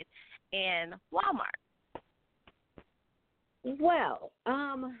Target and Walmart. Well,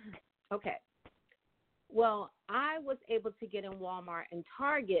 okay. Well, I was able to get in Walmart and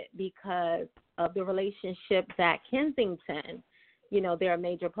Target because of the relationship that Kensington, they're a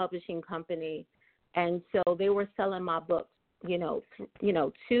major publishing company, and so they were selling my books,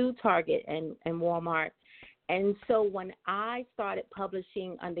 to Target and Walmart. And so when I started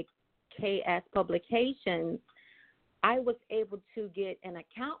publishing under KS Publications, I was able to get an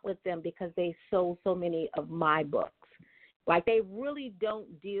account with them because they sold so many of my books. Like, they really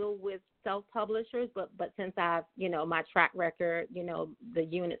don't deal with self-publishers, but since I've, my track record, the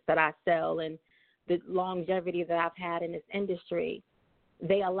units that I sell and the longevity that I've had in this industry,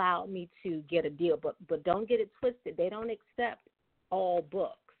 they allowed me to get a deal. But don't get it twisted. They don't accept all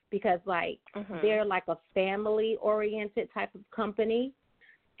books because, they're like a family-oriented type of company.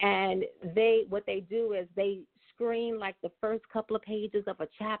 And what they do is they screen like the first couple of pages of a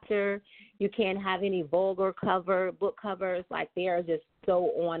chapter. You can't have any vulgar book covers. Like, they are just so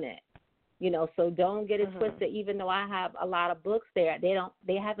on it, so don't get it twisted. Even though I have a lot of books there,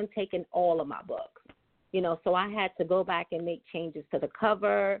 they haven't taken all of my books, so I had to go back and make changes to the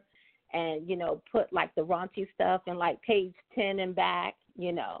cover and, put like the raunchy stuff in like page 10 and back,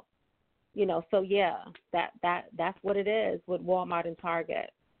 so yeah, that's what it is with Walmart and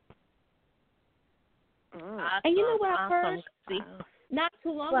Target. And you know what I heard? Not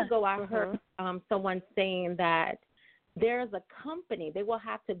too long ago, I heard someone saying that there's a company. They will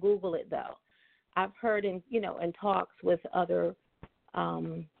have to Google it though. I've heard in talks with other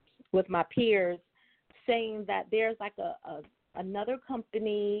with my peers saying that there's like another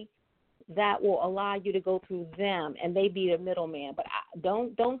company that will allow you to go through them, and they be the middleman. But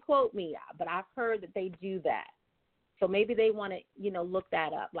don't quote me. But I've heard that they do that. So maybe they want to look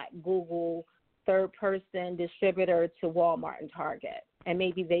that up, like Google third-person distributor to Walmart and Target, and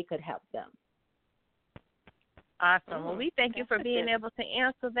maybe they could help them. Awesome. Well, we thank you for being able to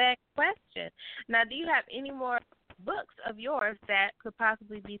answer that question. Now, do you have any more books of yours that could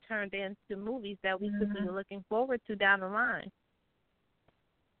possibly be turned into movies that we could be looking forward to down the line?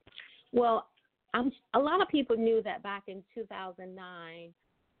 Well, a lot of people knew that back in 2009,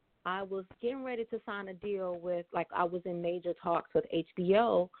 I was getting ready to sign a deal with, I was in major talks with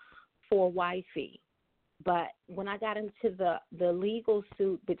HBO for Wifey. But when I got into the legal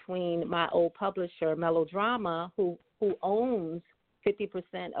suit between my old publisher, Melodrama, who owns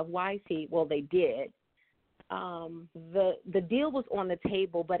 50% of Wi-Fi, well, they did, the deal was on the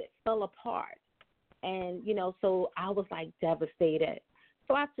table, but it fell apart. And, so I was, like, devastated.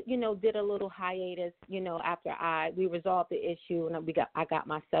 So I, did a little hiatus, after we resolved the issue and I got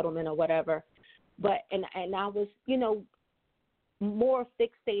my settlement or whatever. But, and I was, more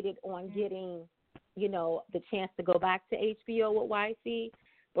fixated on getting, the chance to go back to HBO with Wi-Fi.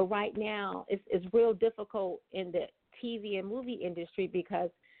 But right now, it's real difficult in the TV and movie industry because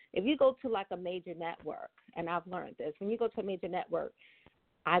if you go to like a major network, and I've learned this, when you go to a major network,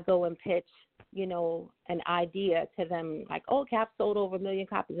 I go and pitch, an idea to them like, okay, I've sold over 1 million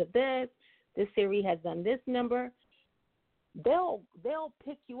copies of this. This series has done this number. They'll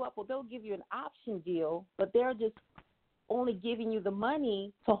pick you up or they'll give you an option deal, but they're just only giving you the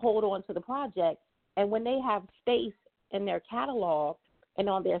money to hold on to the project. And when they have space in their catalog and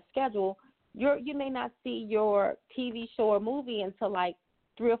on their schedule, you may not see your TV show or movie until like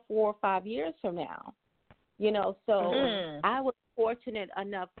 3 or 4 or 5 years from now. So I was fortunate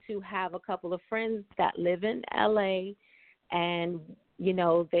enough to have a couple of friends that live in LA, and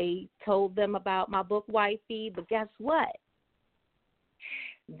they told them about my book Wi-Fi, but guess what?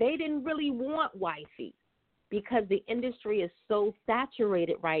 They didn't really want Wi-Fi because the industry is so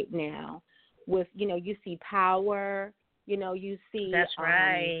saturated right now with, you see Power, you see. That's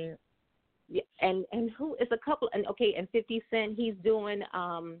right. And who is a couple, and 50 Cent, he's doing,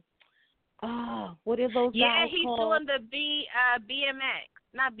 what are those guys he's called? doing the BMX,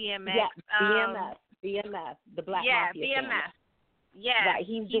 not BMX. Yeah, BMF, the Black Mafia BMF. thing. Yeah, right.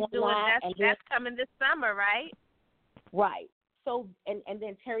 He's doing that. That's coming this summer, right? Right. So, and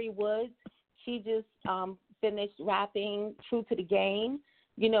then Terry Woods, she just finished rapping True to the Game,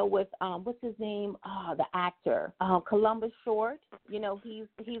 with, what's his name? The actor, Columbus Short.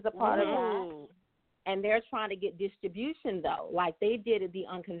 He's a part of that. And they're trying to get distribution, though. Like, they did it the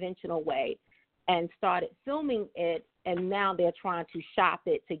unconventional way and started filming it, and now they're trying to shop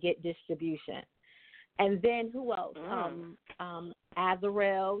it to get distribution. And then who else?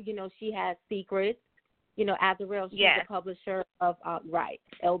 Azarel, she has Secrets. Azarel, she's the publisher of,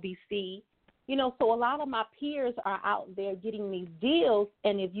 LBC. So a lot of my peers are out there getting these deals,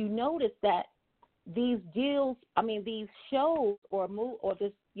 and if you notice that these deals, these shows or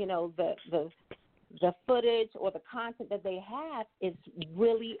this, the footage or the content that they have is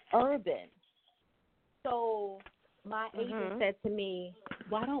really urban. So my agent said to me,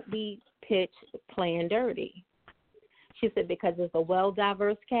 why don't we pitch Playing Dirty? She said, because it's a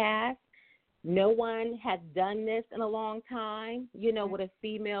well-diverse cast. No one has done this in a long time, with a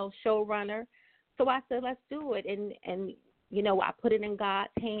female showrunner. So I said, let's do it. And I put it in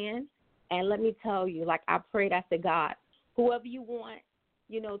God's hands. And let me tell you, like I prayed, I said, God, whoever you want,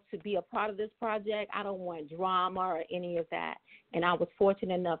 to be a part of this project, I don't want drama or any of that. And I was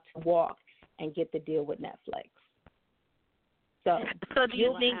fortunate enough to walk and get the deal with Netflix. So do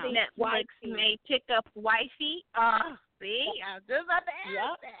you think Netflix may pick up Wi-Fi? See, I was just about to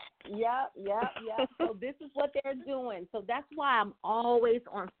ask that. Yep. So this is what they're doing. So that's why I'm always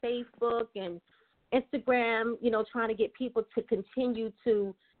on Facebook and Instagram, trying to get people to continue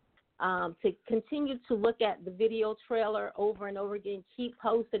to look at the video trailer over and over again, keep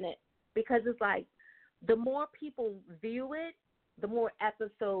posting it, because it's like the more people view it, the more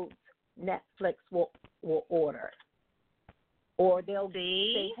episodes Netflix will order. Or they'll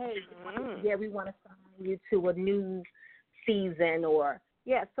say, hey, we want to sign you to a new season,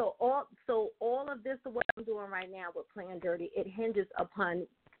 so all of this, what I'm doing right now with Playing Dirty, it hinges upon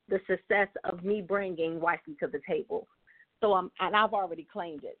the success of me bringing Wi-Fi to the table. So and I've already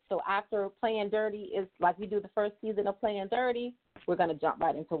claimed it. So after Playing Dirty is like we do the first season of Playing Dirty, we're gonna jump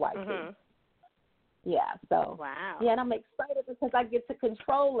right into Wi-Fi. Yeah. So wow. Yeah, and I'm excited because I get to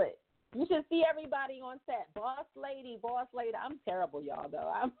control it. You should see everybody on set. Boss lady. I'm terrible, y'all,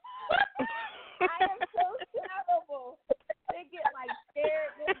 though. I am so terrible. They get, like,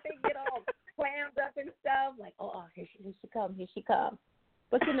 scared. They get all clammed up and stuff. Like, oh, here she comes.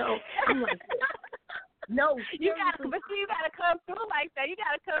 But, I'm like, no, you gotta come through like that. You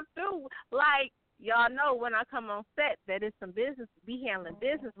gotta come through like, y'all know when I come on set that it's some business. We handling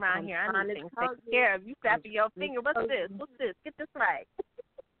business around here. I need things taken care of. You snapping your finger. What's this? Get this right.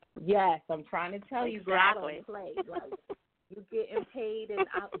 Yes, I'm trying to tell you that I Exactly. don't play. Like, you're getting paid,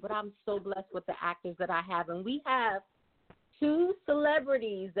 but I'm so blessed with the actors that I have. And we have 2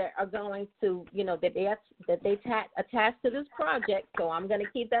 celebrities that are going to, that they attached to this project. So I'm going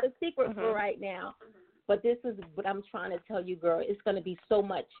to keep that a secret for right now. But this is what I'm trying to tell you, girl. It's going to be so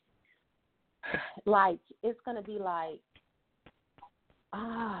much like it's going to be like,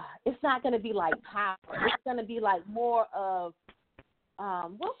 it's not going to be like Power. It's going to be like more of,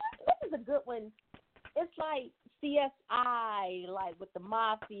 this is a good one. It's like CSI, like with the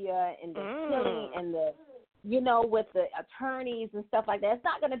mafia and the killing and the, with the attorneys and stuff like that. It's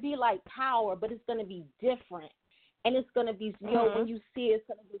not going to be like Power, but it's going to be different. And it's going to be, when you see it, it's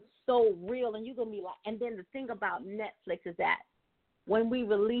going to be so real. And you're going to be like, and then the thing about Netflix is that when we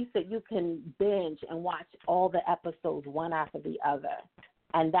release it, you can binge and watch all the episodes one after the other.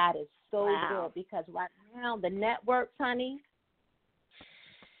 And that is so good because right now the networks, honey,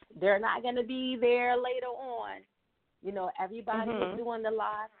 they're not going to be there later on. Everybody is doing the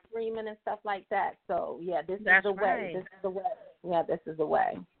live streaming and stuff like that. So, this is the way. This is the way. Yeah, this is the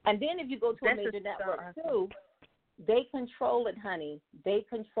way. And then if you go to a major network, too, they control it, honey. They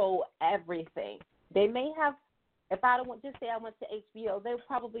control everything. They may have, if I don't just say I went to HBO, they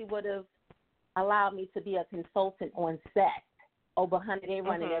probably would have allowed me to be a consultant on set. Oh, but honey, they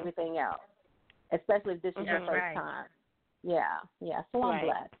running everything else, especially if this is your first time. Yeah. So I'm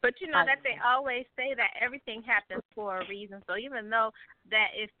blessed. But that they always say that everything happens for a reason. So even though that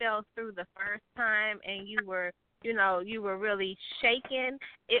it fell through the first time and you were really shaken,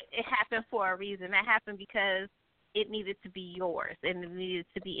 it happened for a reason. That happened because it needed to be yours and it needed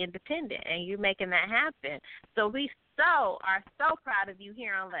to be independent, and you're making that happen. So we are so proud of you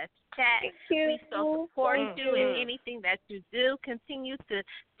here on Let's Chat. Thank you. We so support you in anything that you do. Continue to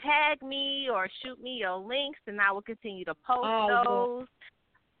tag me or shoot me your links, and I will continue to post those.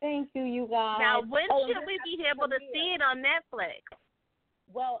 Thank you, you guys. Now, when should we be able to see it on Netflix?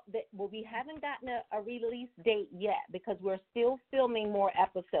 Well, we haven't gotten a release date yet because we're still filming more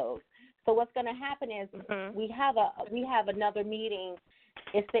episodes. So what's going to happen is we have another meeting.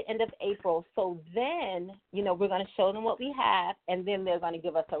 It's the end of April. So then, we're going to show them what we have, and then they're going to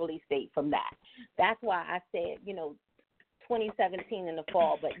give us a release date from that. That's why I said, 2017 in the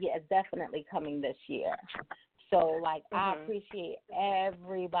fall. But, it's definitely coming this year. So, I appreciate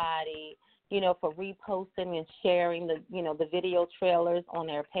everybody, for reposting and sharing the video trailers on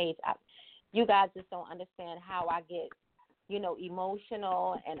their page. You guys just don't understand how I get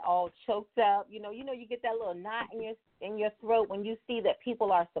emotional and all choked up. You get that little knot in your throat when you see that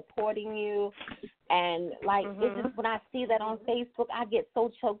people are supporting you. And it's just when I see that on Facebook, I get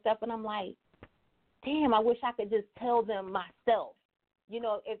so choked up and I'm like, damn, I wish I could just tell them myself.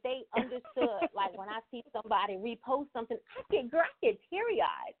 If they understood, when I see somebody repost something, I get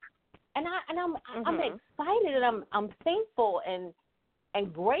teary-eyed. And I'm excited and I'm thankful and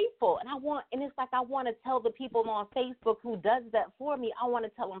grateful, and it's like I want to tell the people on Facebook who does that for me. I want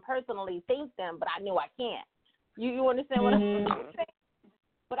to tell them personally, thank them, but I know I can't. You understand what I'm saying?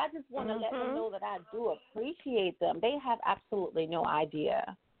 But I just want to let them know that I do appreciate them. They have absolutely no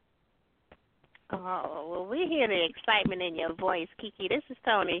idea. Oh, well, we hear the excitement in your voice, KiKi. This is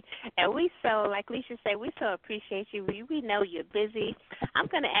Toni, and we so, like Lissha said, we so appreciate you. We know you're busy. I'm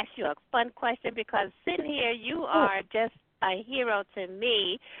going to ask you a fun question because sitting here, you are just a hero to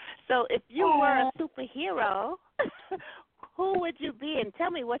me. So if you were a superhero, who would you be? And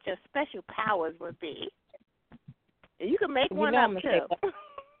tell me what your special powers would be. You can make one up, too.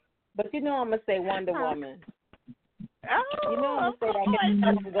 But I'm going to say Wonder Woman. Oh, I'm going to say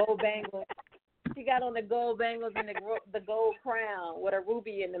that gold bangles. She got on the gold bangles and the gold crown with a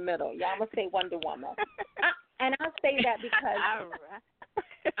ruby in the middle. Yeah, I'm going to say Wonder Woman. And I say that because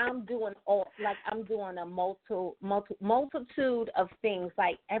I'm doing a multitude of things.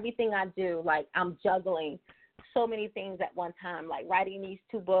 Like everything I do, I'm juggling so many things at one time, like writing these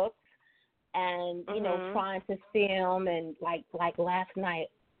 2 books and, trying to film. And like last night,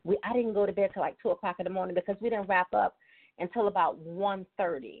 I didn't go to bed till 2 o'clock in the morning because we didn't wrap up until about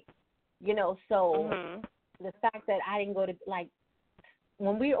 1:30. So the fact that I didn't go to,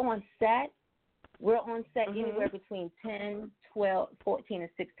 when we're on set anywhere between 10, 12, 14, and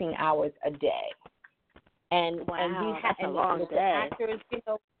 16 hours a day. And that's a long day. The actors,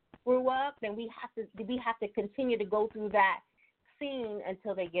 grew up, and we have to continue to go through that scene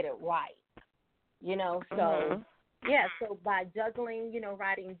until they get it right. So by juggling,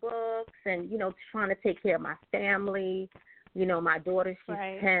 writing books and, trying to take care of my family. My daughter, she's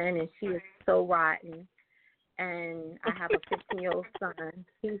 10, and she is so rotten. And I have a 15-year-old son.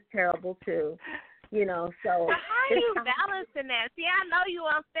 He's terrible, too. So. How are you balancing that? See, I know you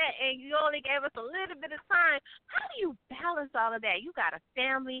on set, and you only gave us a little bit of time. How do you balance all of that? You got a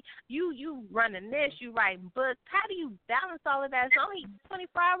family. You running this. You writing books. How do you balance all of that? It's only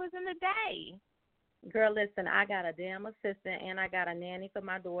 24 hours in a day. Girl, listen, I got a damn assistant and I got a nanny for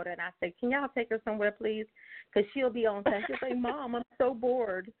my daughter. And I say, can y'all take her somewhere, please? Because she'll be on set. She'll say, Mom, I'm so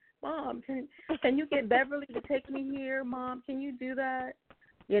bored. Mom, can you get Beverly to take me here? Mom, can you do that?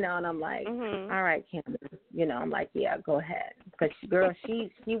 And I'm like, all right, Candace. I'm like, yeah, go ahead. Because, girl,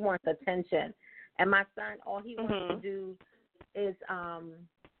 she wants attention. And my son, all he wants to do is,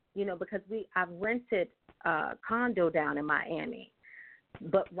 because I've rented a condo down in Miami.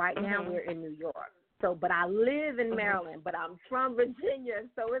 But right now we're in New York. So, but I live in Maryland, but I'm from Virginia.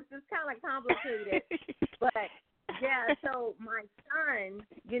 So it's just kind of complicated. But, yeah, so my son,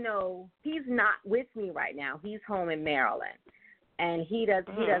 he's not with me right now. He's home in Maryland. And he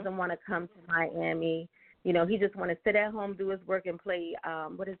doesn't want to come to Miami. He just want to sit at home, do his work, and play,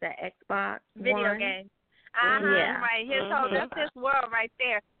 what is that, Xbox Video game. Yeah. Right. That's his world right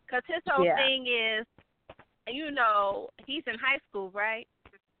there. Because his whole thing is, he's in high school, right?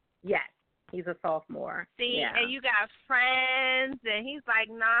 Yes. He's a sophomore. See, and you got friends, and he's like,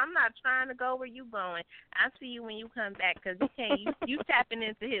 "No, I'm not trying to go where you going. I'll see you when you come back, because you tapping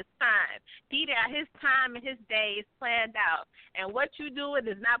into his time. He got his time and his days planned out, and what you doing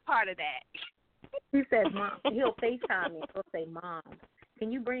is not part of that." He says, "Mom," he'll FaceTime me. He'll say, "Mom,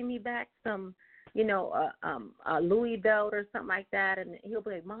 can you bring me back some, a Louis belt or something like that?" And he'll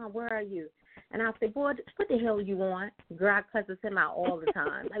be like, "Mom, where are you?" And I'll say, "Boy, what the hell you want?" Girl, I cusses him out all the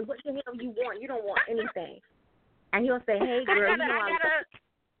time. Like, what the hell you want? You don't want anything. And he'll say, "Hey, girl,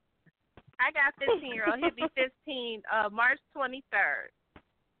 I got a 15-year-old. He'll be 15 March 23rd.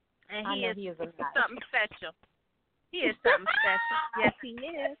 And he is something special. He is something special. Yes, he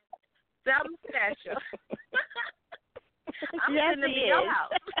is. Something special. I'm sending him to your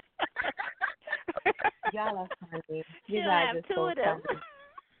house. Y'all are funny. You guys are so funny.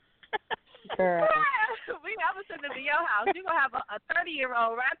 Girl. I'm going to send him to your house. You're going to have a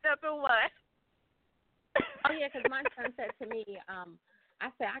 30-year-old wrapped up in what? Oh, yeah, because my son said to me, I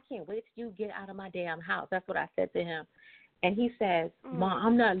said, "I can't wait till you get out of my damn house." That's what I said to him. And he says, "Mom,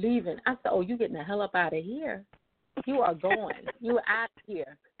 I'm not leaving." I said, "Oh, you getting the hell up out of here. You are going. You are out of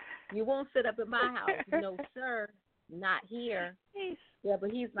here. You won't sit up in my house." "No, sir, not here." Yeah,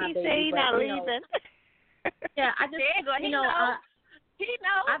 but he's my baby. He's not leaving. Yeah, I just, he knows. He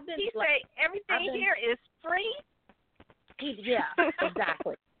say everything here is free. Yeah,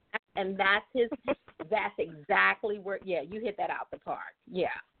 exactly. And that's exactly where, you hit that out the park. Yeah.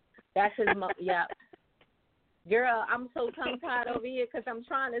 That's his, yeah. Girl, I'm so tongue-tied over here because I'm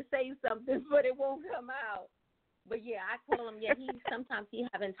trying to say something, but it won't come out. But, yeah, I told him, sometimes he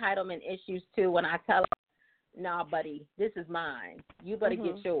have entitlement issues, too, when I tell him, "Nah, buddy, this is mine. You better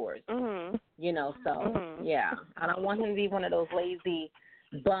get yours." Yeah. I don't want him to be one of those lazy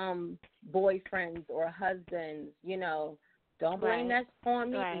bum boyfriends or husbands, Don't blame that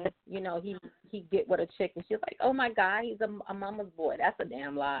on me. Right. He get with a chick and she's like, "Oh, my God, he's a mama's boy." That's a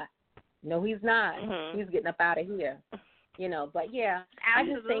damn lie. No, he's not. He's getting up out of here. But, yeah, I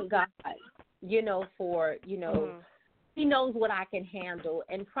just thank God, for, he knows what I can handle.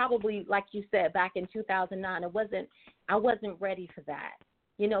 And probably, like you said, back in 2009, I wasn't ready for that,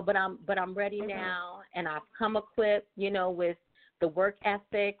 but I'm ready now, and I've come equipped, with the work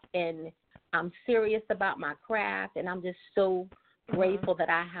ethic, and I'm serious about my craft, and I'm just so grateful that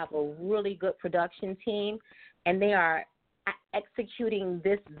I have a really good production team, and they are executing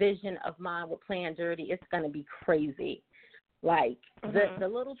this vision of mine with Playing Dirty. It's going to be crazy. Like, the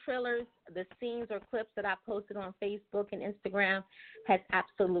little trailers, the scenes or clips that I posted on Facebook and Instagram has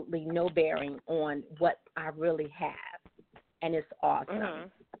absolutely no bearing on what I really have, and it's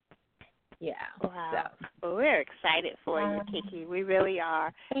awesome. Yeah. Wow. Well, we're excited for you, KiKi. We really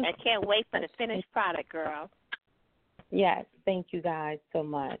are. I can't wait for the finished product, girl. Yes. Thank you guys so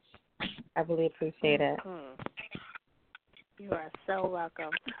much. I really appreciate it. You are so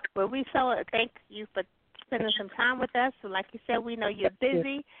welcome. Well, we thank you for spending some time with us. So like you said, we know you're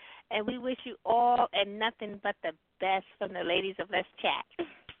busy, and we wish you all and nothing but the best from the ladies of Let's Chat.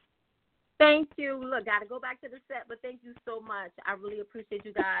 Thank you. Look, got to go back to the set, but thank you so much. I really appreciate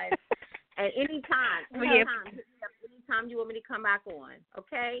you guys. And anytime you want me to come back on,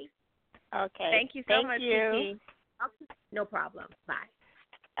 okay? Okay. Thank you so much, KiKi. Okay. No problem. Bye.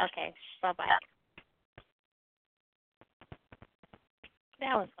 Okay. Bye-bye.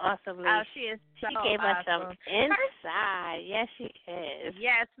 That was awesome, Lee. Oh, she is so She gave awesome. us some insight. Yes, she is.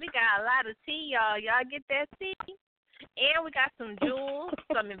 Yes, we got a lot of tea, y'all. Y'all get that tea? And we got some jewels,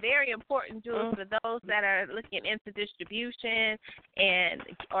 some very important jewels for those that are looking into distribution and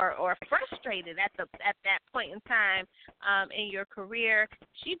or frustrated at that point in time in your career.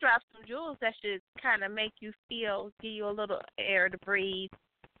 She dropped some jewels that should kind of make you feel, give you a little air to breathe,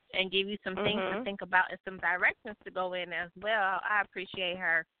 and give you some things to think about and some directions to go in as well. I appreciate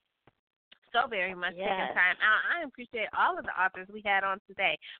her so very much taking time out. I appreciate all of the authors we had on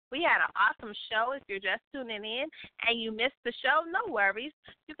today. We had an awesome show. If you're just tuning in and you missed the show, no worries.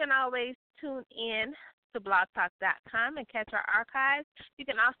 You can always tune in to blogtalk.com and catch our archives. You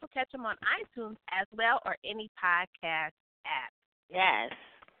can also catch them on iTunes as well, or any podcast app. Yes.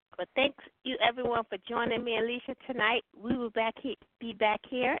 But thanks you everyone for joining me and Lissha tonight. We will be back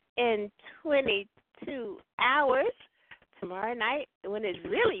here in 22 hours tomorrow night when it's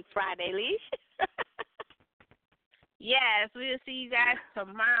really Friday, Lissha. Yes, we'll see you guys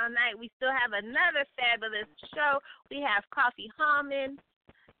tomorrow night. We still have another fabulous show. We have Coffee Hallman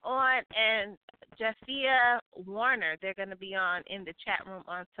on and Jafia Warner. They're going to be on in the chat room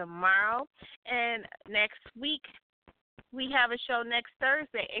on tomorrow. And next week, we have a show next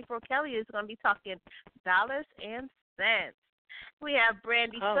Thursday. April Kelly is going to be talking dollars and cents. We have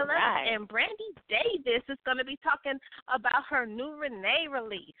Brandy Phillips, and Brandy Davis is going to be talking about her new Renee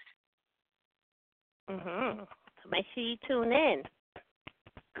release. So make sure you tune in.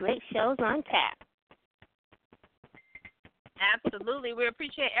 Great shows on tap. Absolutely. We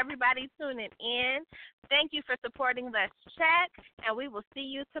appreciate everybody tuning in. Thank you for supporting Let's Chat, and we will see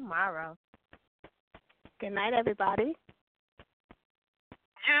you tomorrow. Good night, everybody.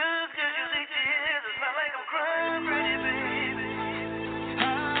 Just 'cause you say tears, it's not like I'm crying, pretty baby.